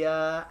of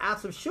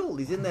shul.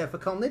 He's in there for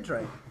Kol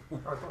Nidre.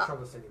 It's not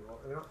Shabbos anymore.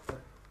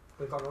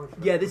 We've got on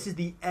Yeah, this is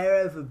the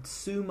Erev of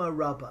Tsuma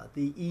Rabbah,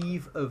 the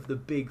eve of the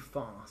big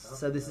fast.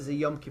 So this is a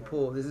Yom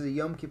Kippur. This is a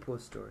Yom Kippur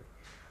story.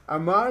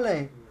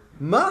 Amarle,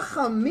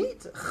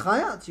 Machamit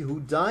Chayat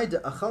Yehudai de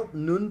Achalt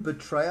Nun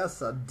Betraya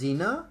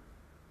Sardina.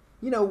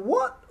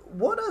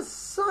 What a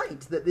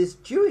sight that this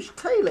Jewish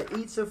tailor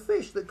eats a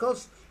fish that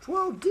costs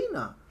 12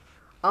 dinar.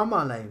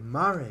 Amarle,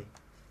 Mare,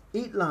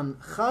 Itlan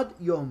Chad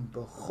Yom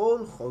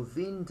Bechol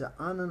Chovin de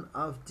Anan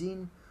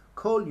Avdin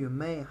Kol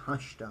Yomei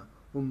Hashta.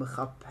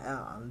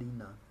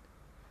 Alina.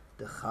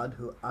 The chad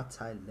who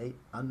atay late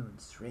anun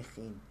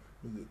srichin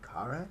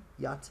liyikara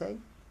yate.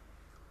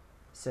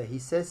 So he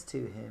says to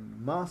him,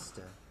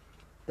 Master,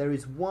 there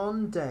is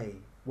one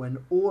day when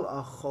all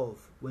our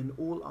chov, when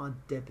all our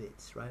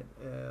debits, right,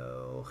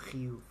 or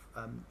chiyuv,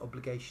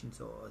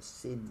 obligations or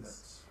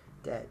sins,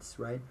 debts,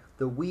 right,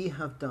 that we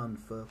have done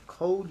for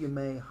kol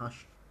yemei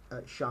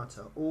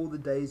shata, all the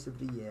days of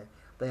the year,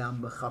 they are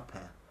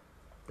mechaper,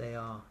 they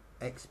are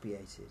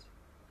expiated.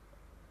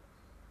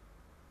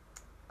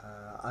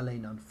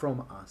 Aleinan,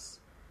 from us,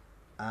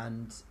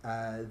 and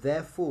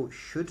therefore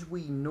should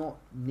we not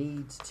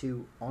need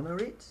to honour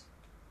it?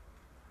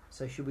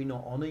 So should we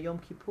not honour Yom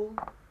Kippur?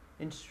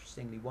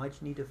 Interestingly, why do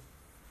you need a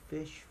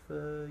fish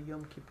for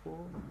Yom Kippur?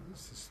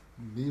 It's this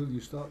meal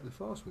you start the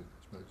fast with,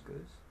 I suppose.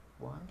 Good.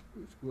 Why?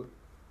 It's what?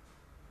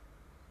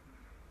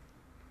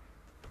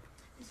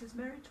 It's as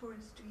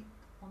meritorious to eat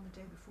on the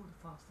day before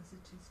the fast as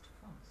it is to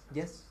fast.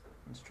 Yes,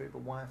 that's true,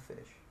 but why a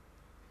fish?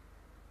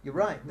 You're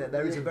right.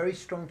 There is a very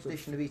strong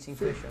tradition of eating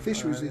fish.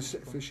 Fish was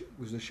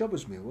the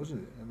Shabbos meal,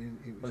 wasn't it? I mean,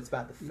 it's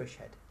about the fish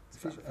head.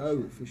 Fish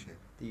head.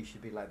 You should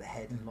be like the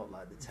head and not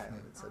like the tail.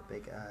 It's a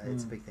big.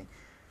 It's a big thing.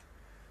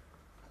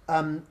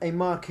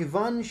 Emar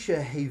kivan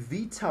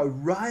shehevita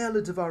raya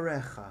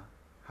ledvarecha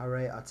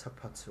hare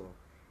atapatur.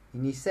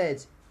 And he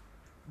said,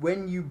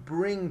 when you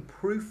bring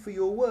proof for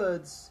your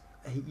words,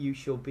 you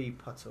shall be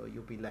patur.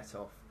 You'll be let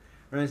off.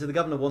 Right, so the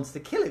governor wants to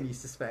kill him, you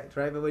suspect,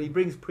 right? But when he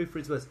brings proof for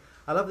his words,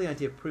 I love the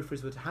idea of proof for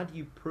his words. How do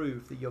you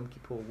prove that Yom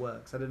Kippur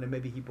works? I don't know.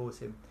 Maybe he bought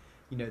him,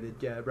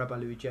 the Rabbi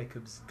Louis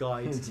Jacobs'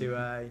 guide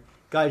to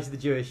the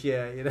Jewish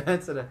year.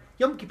 Sort of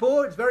Yom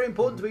Kippur. It's very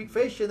important to eat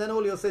fish, and then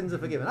all your sins are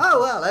forgiven.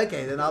 Oh well,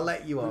 okay, then I'll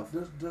let you off.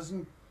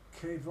 Doesn't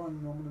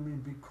kevan normally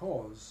mean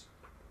because?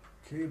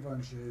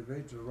 Kevan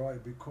she'eveta,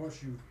 right?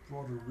 Because you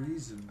brought a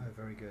reason. Oh,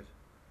 very good.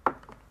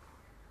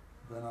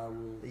 Then I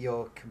will.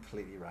 You're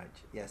completely right.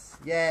 Yes.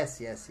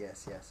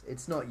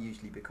 It's not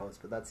usually because,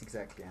 but that's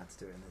exactly how to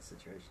do it in this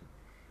situation.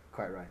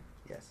 Quite right.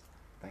 Yes.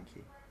 Thank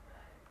you.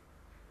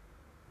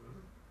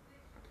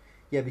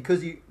 Yeah,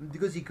 because you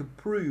could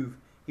prove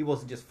he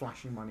wasn't just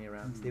flashing money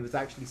around. There was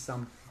actually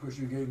some. Because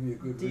you gave me a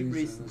good deep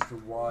reason as to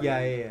why.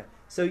 Yeah.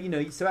 So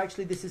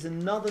actually, this is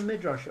another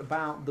midrash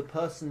about the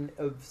person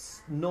of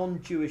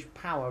non-Jewish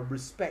power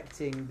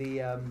respecting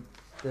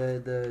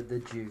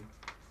the Jew.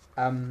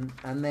 And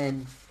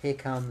then here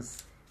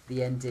comes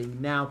the ending,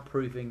 now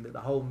proving that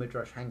the whole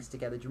Midrash hangs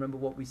together. Do you remember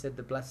what we said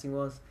the blessing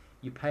was?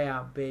 You pay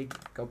out big,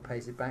 God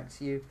pays it back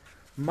to you.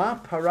 Ma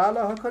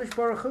parala HaKadosh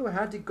Baruch Hu,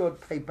 how did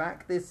God pay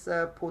back this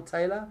poor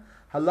tailor?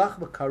 Halach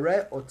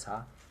b'kareh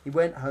ota, he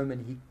went home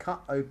and he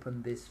cut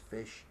open this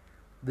fish.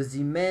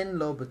 V'zimen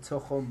lo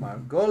b'tocho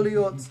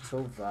margoliot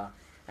tova,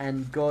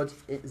 and God,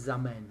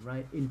 zamen,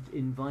 right,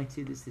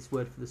 invited, it's this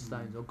word for the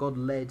stones, or God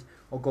led,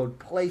 or God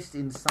placed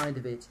inside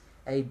of it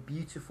a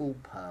beautiful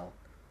pearl.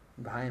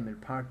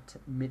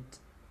 Mit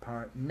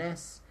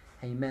parnes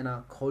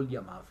heimena kol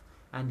yamav,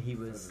 and he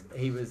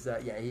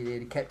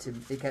kept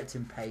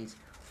him paid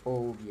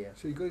all year.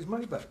 So he got his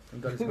money back.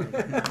 And got his money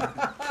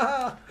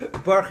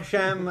back. Baruch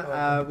Hashem,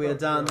 we are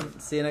done.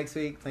 See you next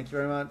week. Thank you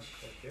very much.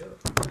 Thank you.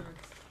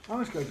 I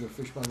was going to a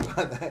fish money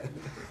like that.